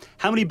Ollie.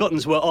 How many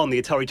buttons were on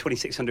the Atari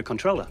 2600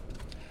 controller?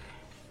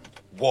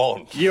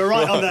 1. You're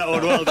right on that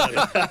one. Well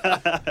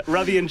done.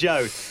 Ravi and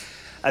Joe.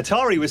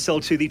 Atari was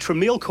sold to the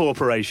Tramiel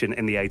Corporation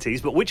in the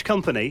 80s, but which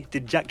company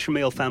did Jack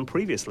Tramiel found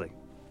previously?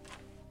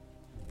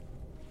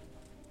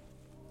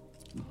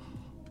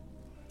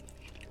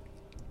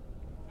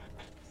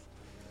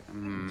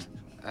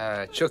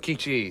 Chuck E.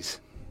 Cheese.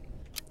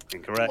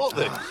 Incorrect. What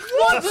the?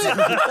 What?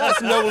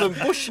 That's Nolan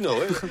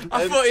Bushnell.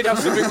 I thought he'd have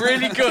something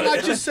really good. Can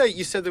I just say,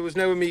 you said there was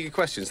no Amiga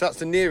questions. That's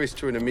the nearest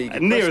to an Amiga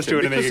question. Nearest to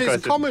an Amiga because question.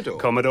 it's a Commodore.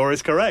 Commodore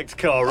is correct.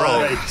 Correct.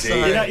 Oh,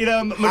 dear. You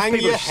know, much Hang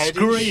people your are head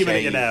in screaming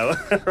at you shame.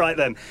 now. Right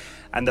then.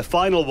 And the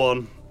final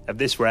one of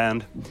this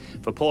round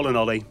for Paul and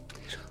Ollie.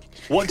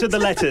 What do the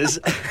letters...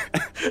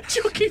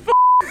 Chucky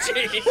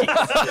cheese.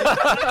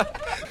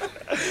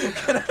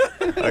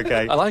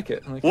 Okay. I like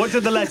it. What do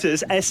the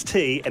letters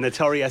ST and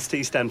Atari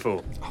ST stand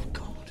for? Oh,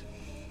 God.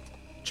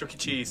 Chucky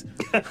cheese.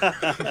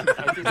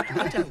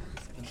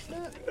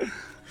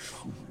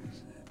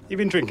 You've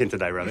been drinking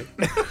today, Robbie.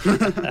 Oh,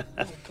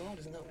 God,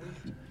 isn't that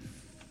weird?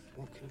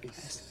 What could it be?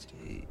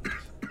 Steve?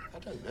 I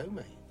don't know,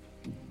 mate.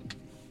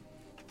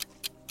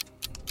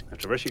 Have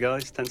to rush you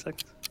guys. 10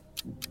 seconds.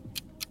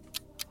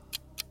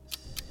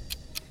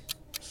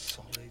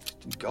 Solid.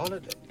 God, I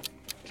don't. Do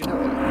you know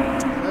what?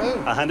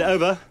 No. I'll hand it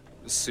over.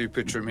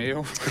 Super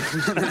Tramiel.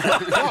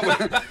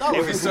 That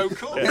would be so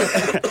cool. It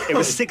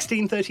was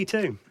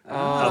 1632.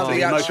 After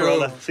the actual-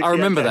 Motorola I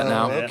remember 68. that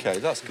now. Okay,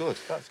 that's good.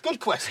 That's a good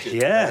question.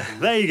 Yeah,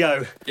 there you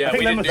go. Yeah, I think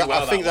we that didn't must- do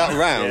well I think that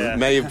round Yeah.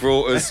 may have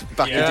brought us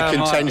back Yeah, into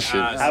contention.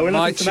 Are we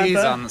My looking, cheese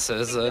Samantha?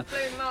 answers Blew him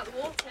out the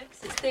water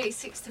 'cause it's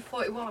 36 to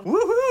 41.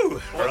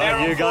 Woohoo! they're Right,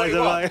 on you guys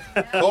are 41.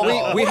 right.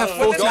 Well, We have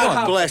 41.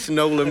 God bless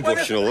Nolan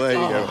Bushnell. There you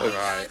go.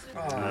 Right.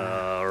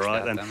 All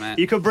right Damn then. it.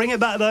 You could bring it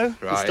back though.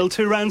 There's Right. still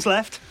 2 rounds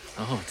left,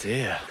 Oh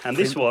dear. and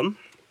this one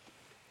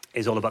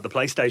is all about the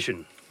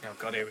PlayStation. Oh,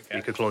 God, here we go.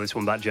 You could claw this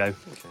one back, Joe.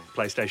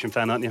 PlayStation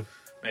fan, aren't you?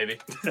 Maybe.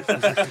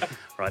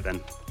 Right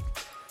then.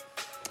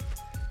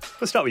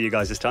 We'll start with you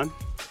guys this time.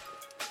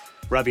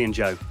 Ravi and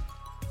Joe.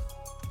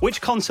 Which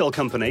console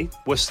company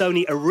was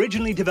Sony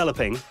originally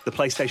developing the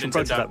PlayStation Nintendo.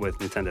 prototype with?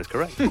 Nintendo's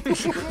correct.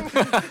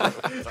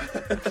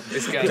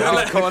 It's getting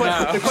hardcore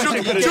now.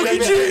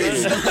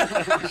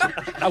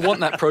 I want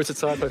that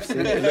prototype. I've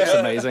seen it. It looks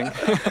amazing.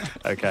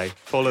 Okay,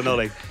 Paul and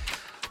Ollie.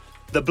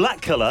 The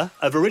black colour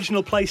of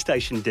original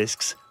PlayStation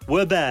discs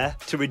were there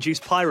to reduce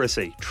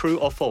piracy. True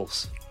or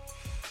false?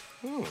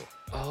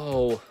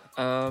 Oh,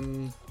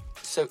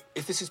 So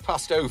if this is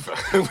passed over,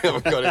 we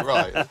haven't got it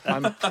right.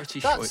 I'm pretty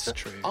sure it's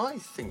true. I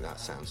think that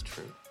sounds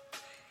true.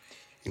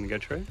 You gonna go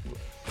true?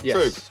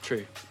 Yes,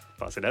 true.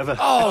 Pass it over.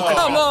 Oh,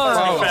 come on!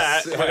 To be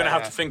fair, we're going to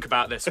have to think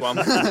about this one.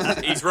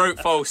 He's wrote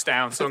false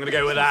down, so I'm going to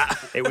go with that.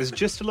 It was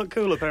just to look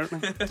cool,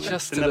 apparently.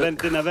 Just didn't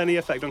have any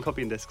effect on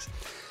copying discs.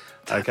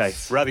 Okay,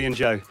 Ravi and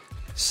Joe.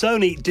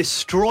 Sony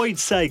destroyed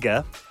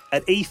Sega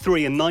at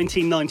E3 in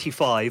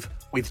 1995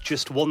 with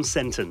just one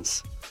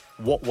sentence.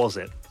 What was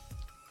it?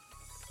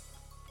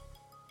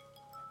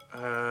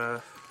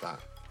 That.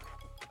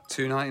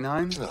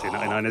 $2.99.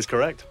 299 is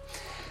correct.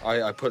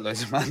 I put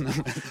loads of man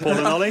numbers. Paul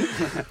and Ollie.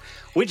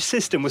 Which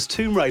system was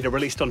Tomb Raider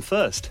released on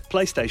first?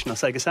 PlayStation or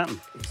Sega Saturn?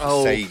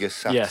 Oh, Sega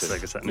Saturn. yes.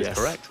 Sega Saturn Yes. is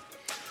correct.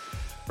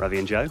 Ravi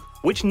and Joe.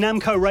 Which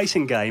Namco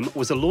racing game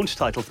was a launch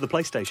title for the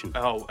PlayStation?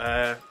 Oh,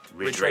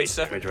 Ridge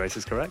Racer. Ridge Racer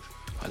is correct.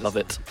 I love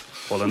it.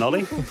 Paul and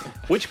Ollie.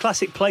 Which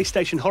classic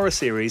PlayStation horror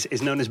series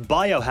is known as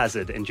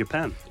Biohazard in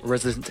Japan?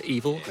 Resident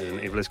Evil.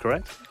 Resident Evil is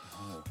correct.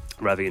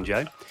 Ravi and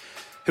Joe.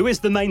 Who is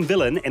the main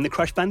villain in the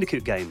Crash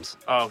Bandicoot games?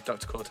 Oh,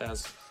 Dr.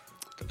 Cortez.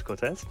 Dr.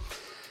 Cortez.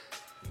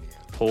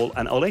 Paul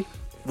and Ollie.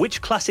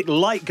 Which classic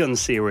light gun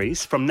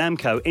series from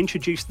Namco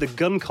introduced the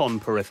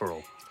GunCon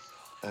peripheral?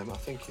 I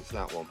think it's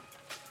that one.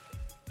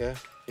 Yeah?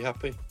 You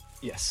happy?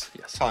 Yes,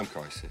 yes. Time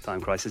Crisis.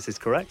 Time Crisis is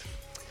correct.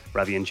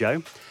 Ravi and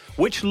Joe.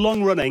 Which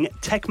long-running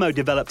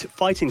Tecmo-developed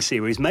fighting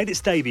series made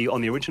its debut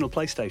on the original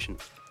PlayStation?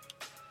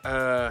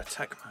 Tecmo. Is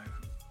that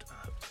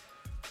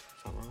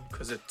right?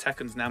 Because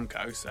Tekken's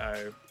Namco,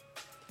 so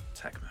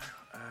Tecmo.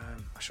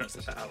 I shouldn't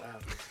have said that out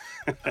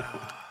loud.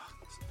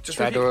 Just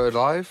Dead repeat. or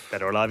Alive?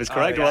 Dead or Alive is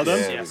correct. Oh, Well done.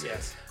 yes,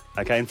 yes.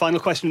 Okay, and final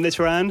question in this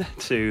round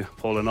to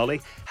Paul and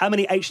Ollie. How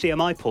many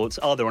HDMI ports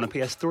are there on a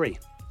PS3?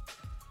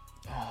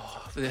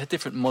 They had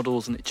different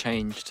models and it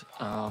changed,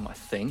 I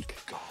think.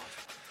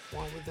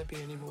 Why would there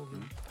be any more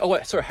than... Oh,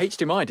 wait, sorry,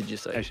 HDMI, did you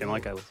say?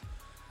 HDMI cables.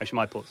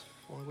 HDMI ports.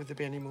 Why would there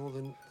be any more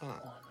than that?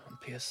 On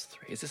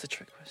PS3. Is this a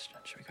trick question?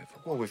 Should we go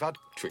for Well, we've had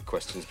trick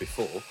questions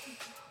before.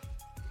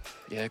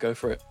 Yeah, go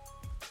for it.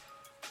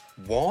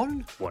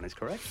 One? One is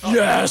correct.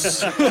 Yes!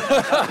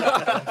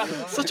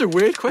 Such a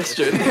weird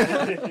question.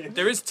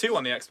 There is 2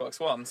 on the Xbox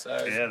One, so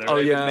Yeah, there Oh,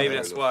 is. yeah. maybe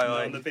that's why.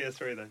 On the Like,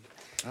 PS3 then.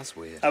 That's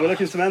weird. Are we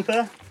looking,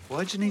 Samantha?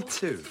 Why'd you need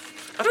 2?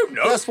 I don't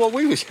know. That's what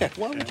we were... Yeah,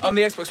 one. On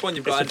the Xbox One,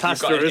 you've got, It's a you've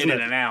got pass-through, it in isn't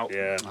it? and out.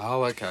 Yeah.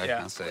 Oh, okay.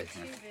 Yeah. I see.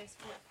 Yeah.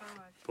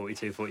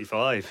 42,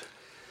 45.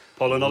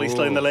 Paul and Ollie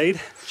still in the lead.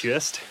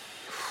 Just.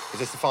 Is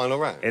this the final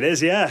round? It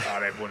is, yeah. Oh,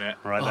 they've won it.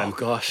 Right Oh, then.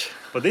 gosh.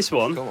 But this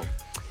one Go on.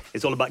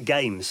 is all about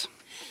games.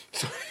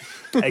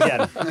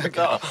 Again.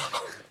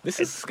 This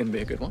is going to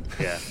be a good one.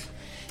 Yeah.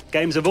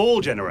 Games of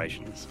all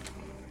generations.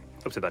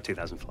 Up to about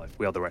 2005.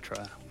 We are the retro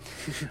hour.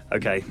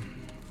 Okay.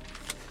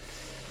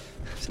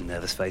 Some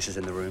nervous faces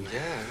in the room.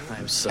 Yeah.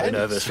 I'm so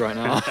nervous right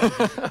now.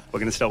 We're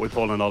going to start with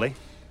Paul and Ollie.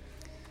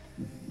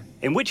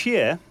 In which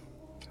year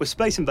was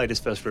Space Invaders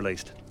first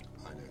released?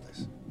 I know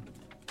this.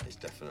 It's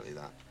definitely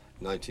that.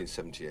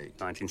 1978.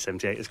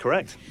 1978 is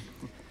correct.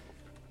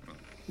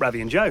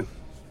 Ravi and Joe.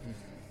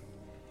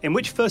 In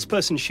which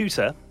first-person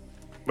shooter,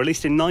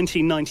 released in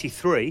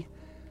 1993,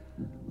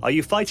 are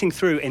you fighting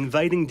through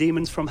invading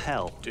demons from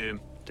hell? Doom.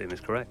 Doom is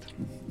correct.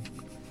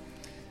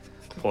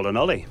 Paul and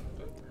Ollie.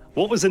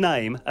 What was the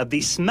name of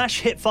the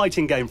smash hit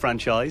fighting game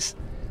franchise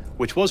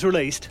which was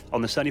released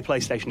on the Sony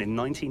PlayStation in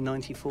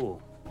 1994?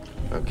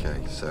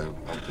 Okay, so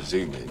I'm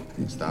presuming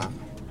it's that.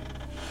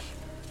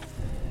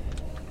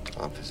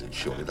 I'm presuming,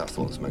 surely that's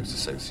the one that's most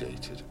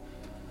associated.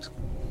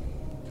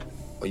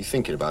 Are you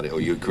thinking about it, or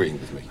are you agreeing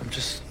with me? I'm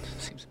just...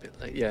 Seems a bit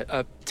late. Yeah,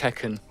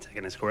 Tekken.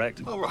 Tekken is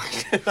correct. All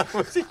right.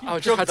 I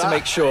just had to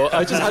make sure.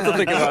 I just had to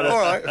think about it. All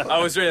right. I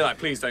was really like,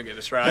 please don't get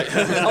this right.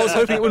 I was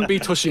hoping it wouldn't be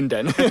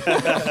Toshinden.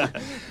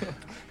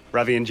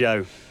 Ravi and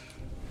Joe.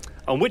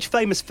 On which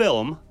famous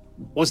film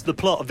was the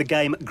plot of the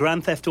game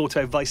Grand Theft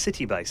Auto Vice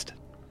City based?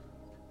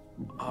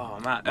 Oh,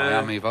 man.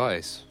 Miami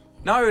Vice.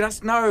 No,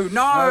 that's...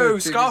 No,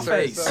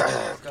 Scarface.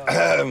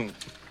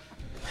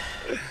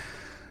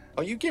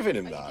 Are you giving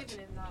him Are you that?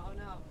 giving him that or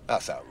not?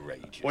 That's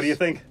outrageous. What do you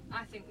think?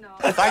 I think not.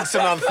 Thanks,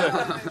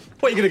 Samantha.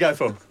 What are you going to go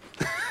for?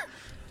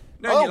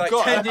 No, you're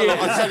like 10 years.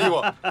 I'll tell you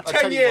what.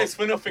 10 years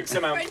for nothing,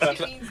 Samantha.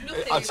 Friendship means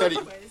nothing. I'll tell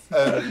you.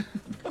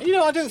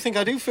 I don't think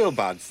I do feel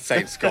bad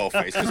saying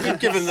Scarface because we've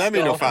given them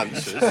enough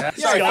answers.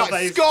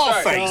 Scarface.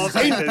 Scarface. Scarface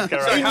is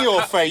correct. In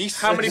your face.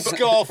 How many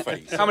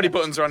Scarface? How many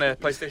buttons are on a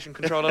PlayStation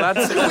controller,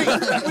 lads?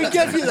 we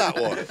gave you that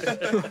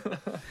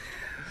one.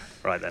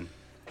 Right then.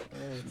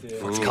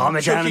 Let's calm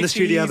it down in the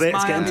studio a bit.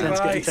 It's getting tense,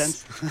 getting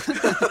tense.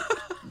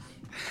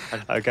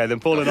 Okay, then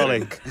Paul and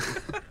Ollie.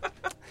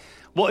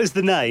 What is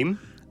the name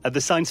of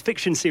the science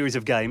fiction series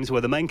of games where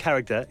the main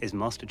character is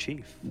Master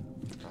Chief?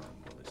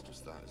 It's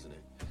just that, isn't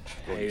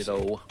it?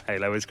 Halo.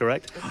 Halo is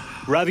correct.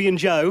 Ravi and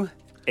Joe,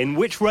 in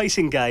which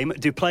racing game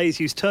do players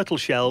use turtle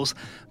shells,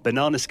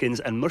 banana skins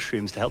and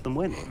mushrooms to help them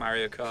win?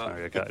 Mario Kart.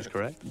 Mario Kart is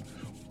correct.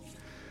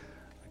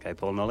 Okay,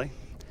 Paul and Ollie.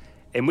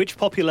 In which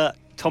popular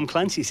Tom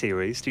Clancy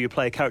series do you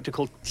play a character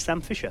called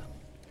Sam Fisher?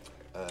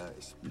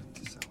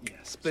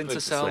 Splinter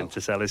Cell.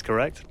 Splinter Cell is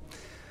correct.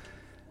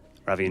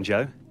 Ravi and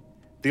Joe.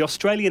 The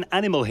Australian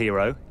animal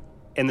hero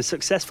in the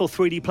successful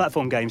 3D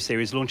platform game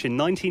series launched in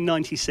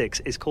 1996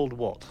 is called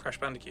what? Crash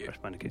Bandicoot. Crash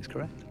Bandicoot is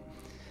correct.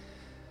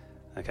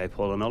 Okay,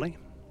 Paul and Ollie.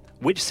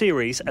 Which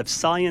series of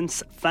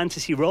science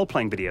fantasy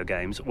role-playing video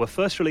games were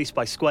first released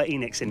by Square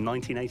Enix in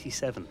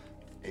 1987?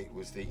 It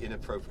was the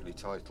inappropriately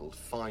titled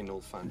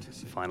Final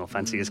Fantasy. Final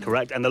Fantasy is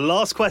correct. And the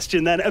last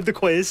question then of the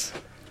quiz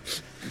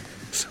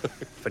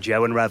for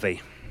Joe and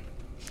Ravi.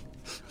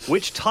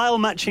 Which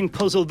tile-matching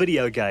puzzle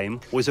video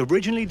game was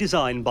originally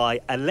designed by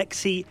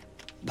Alexei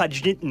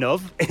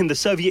Pajitnov in the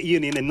Soviet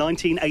Union in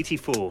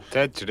 1984?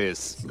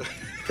 Tetris.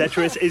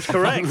 Tetris is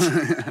correct.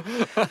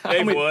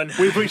 They've won.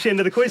 We've reached the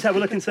end of the quiz. How are we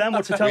looking, Sam?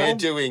 What's the total? We're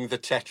doing the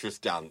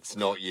Tetris dance,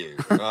 not you,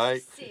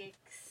 right? 6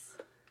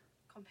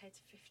 compared to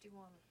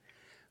 51.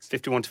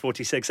 51 to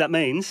 46. That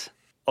means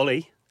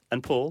Ollie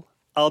and Paul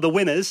are the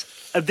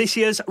winners of this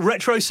year's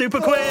Retro Super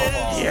Quiz.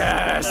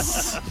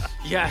 Yes!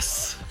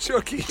 Yes!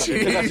 Chuck E.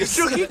 Cheese.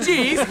 Chuck E.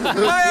 Cheese.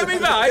 Miami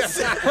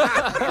Vice.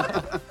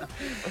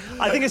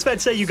 I think it's fair to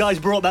say you guys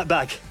brought that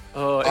back.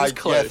 Oh, it was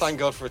close. Yeah, thank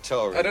God for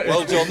Atari.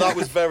 Well done, that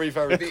was very,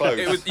 very close.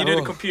 It was, you know,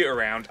 the computer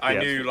round. I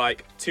Yeah. knew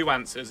like 2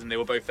 answers, and they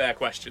were both their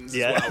questions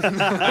Yeah. as well. And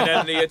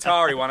then the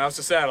Atari one, I was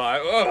just there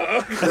like,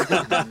 oh.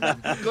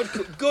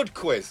 Good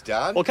quiz,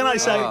 Dan. Well, can I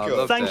say Oh,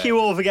 loved thank it. you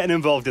all for getting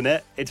involved in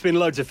it. It's been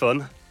loads of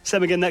fun.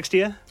 Same again next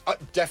year?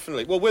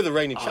 Definitely. Well, we're the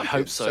reigning champions.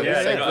 hope so.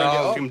 Yeah, bring it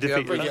Oh, on.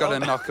 defeat we've you. got to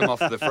knock them off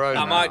the throne.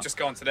 I might just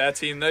go on to their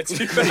team though, to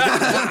be fair.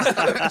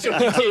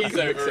 Chuck E. Cheese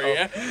over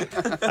here.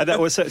 And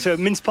that was so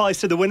mince pies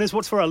to the winners.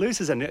 What's for our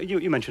losers then?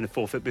 You mentioned a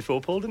forfeit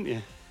before, Paul, didn't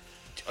you?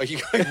 Are you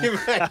going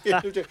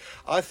to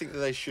I think that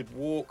they should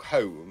walk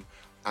home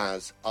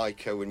as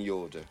Aiko and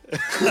Yorda.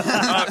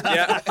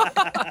 Yeah.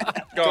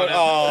 Go on.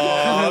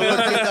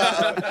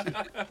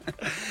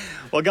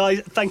 Well,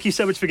 guys, thank you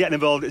so much for getting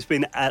involved. It's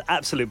been an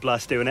absolute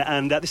blast doing it.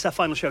 And this is our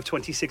final show of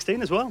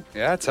 2016 as well.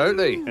 Yeah,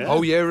 totally.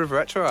 Whole year of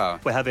Retro Hour.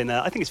 We're having,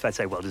 I think it's fair to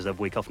say, well-deserved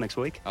week off next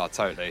week. Oh,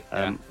 totally.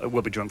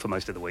 We'll be drunk for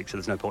most of the week, so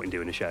there's no point in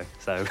doing a show.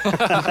 So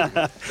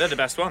They're the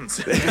best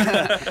ones.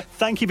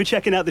 thank you for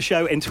checking out the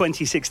show in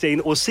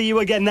 2016. We'll see you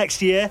again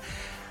next year.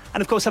 And,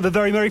 of course, have a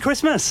very Merry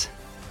Christmas.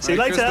 See you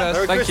Merry later. Christmas.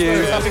 Merry Thank Christmas.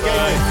 you. Happy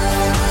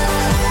gaming.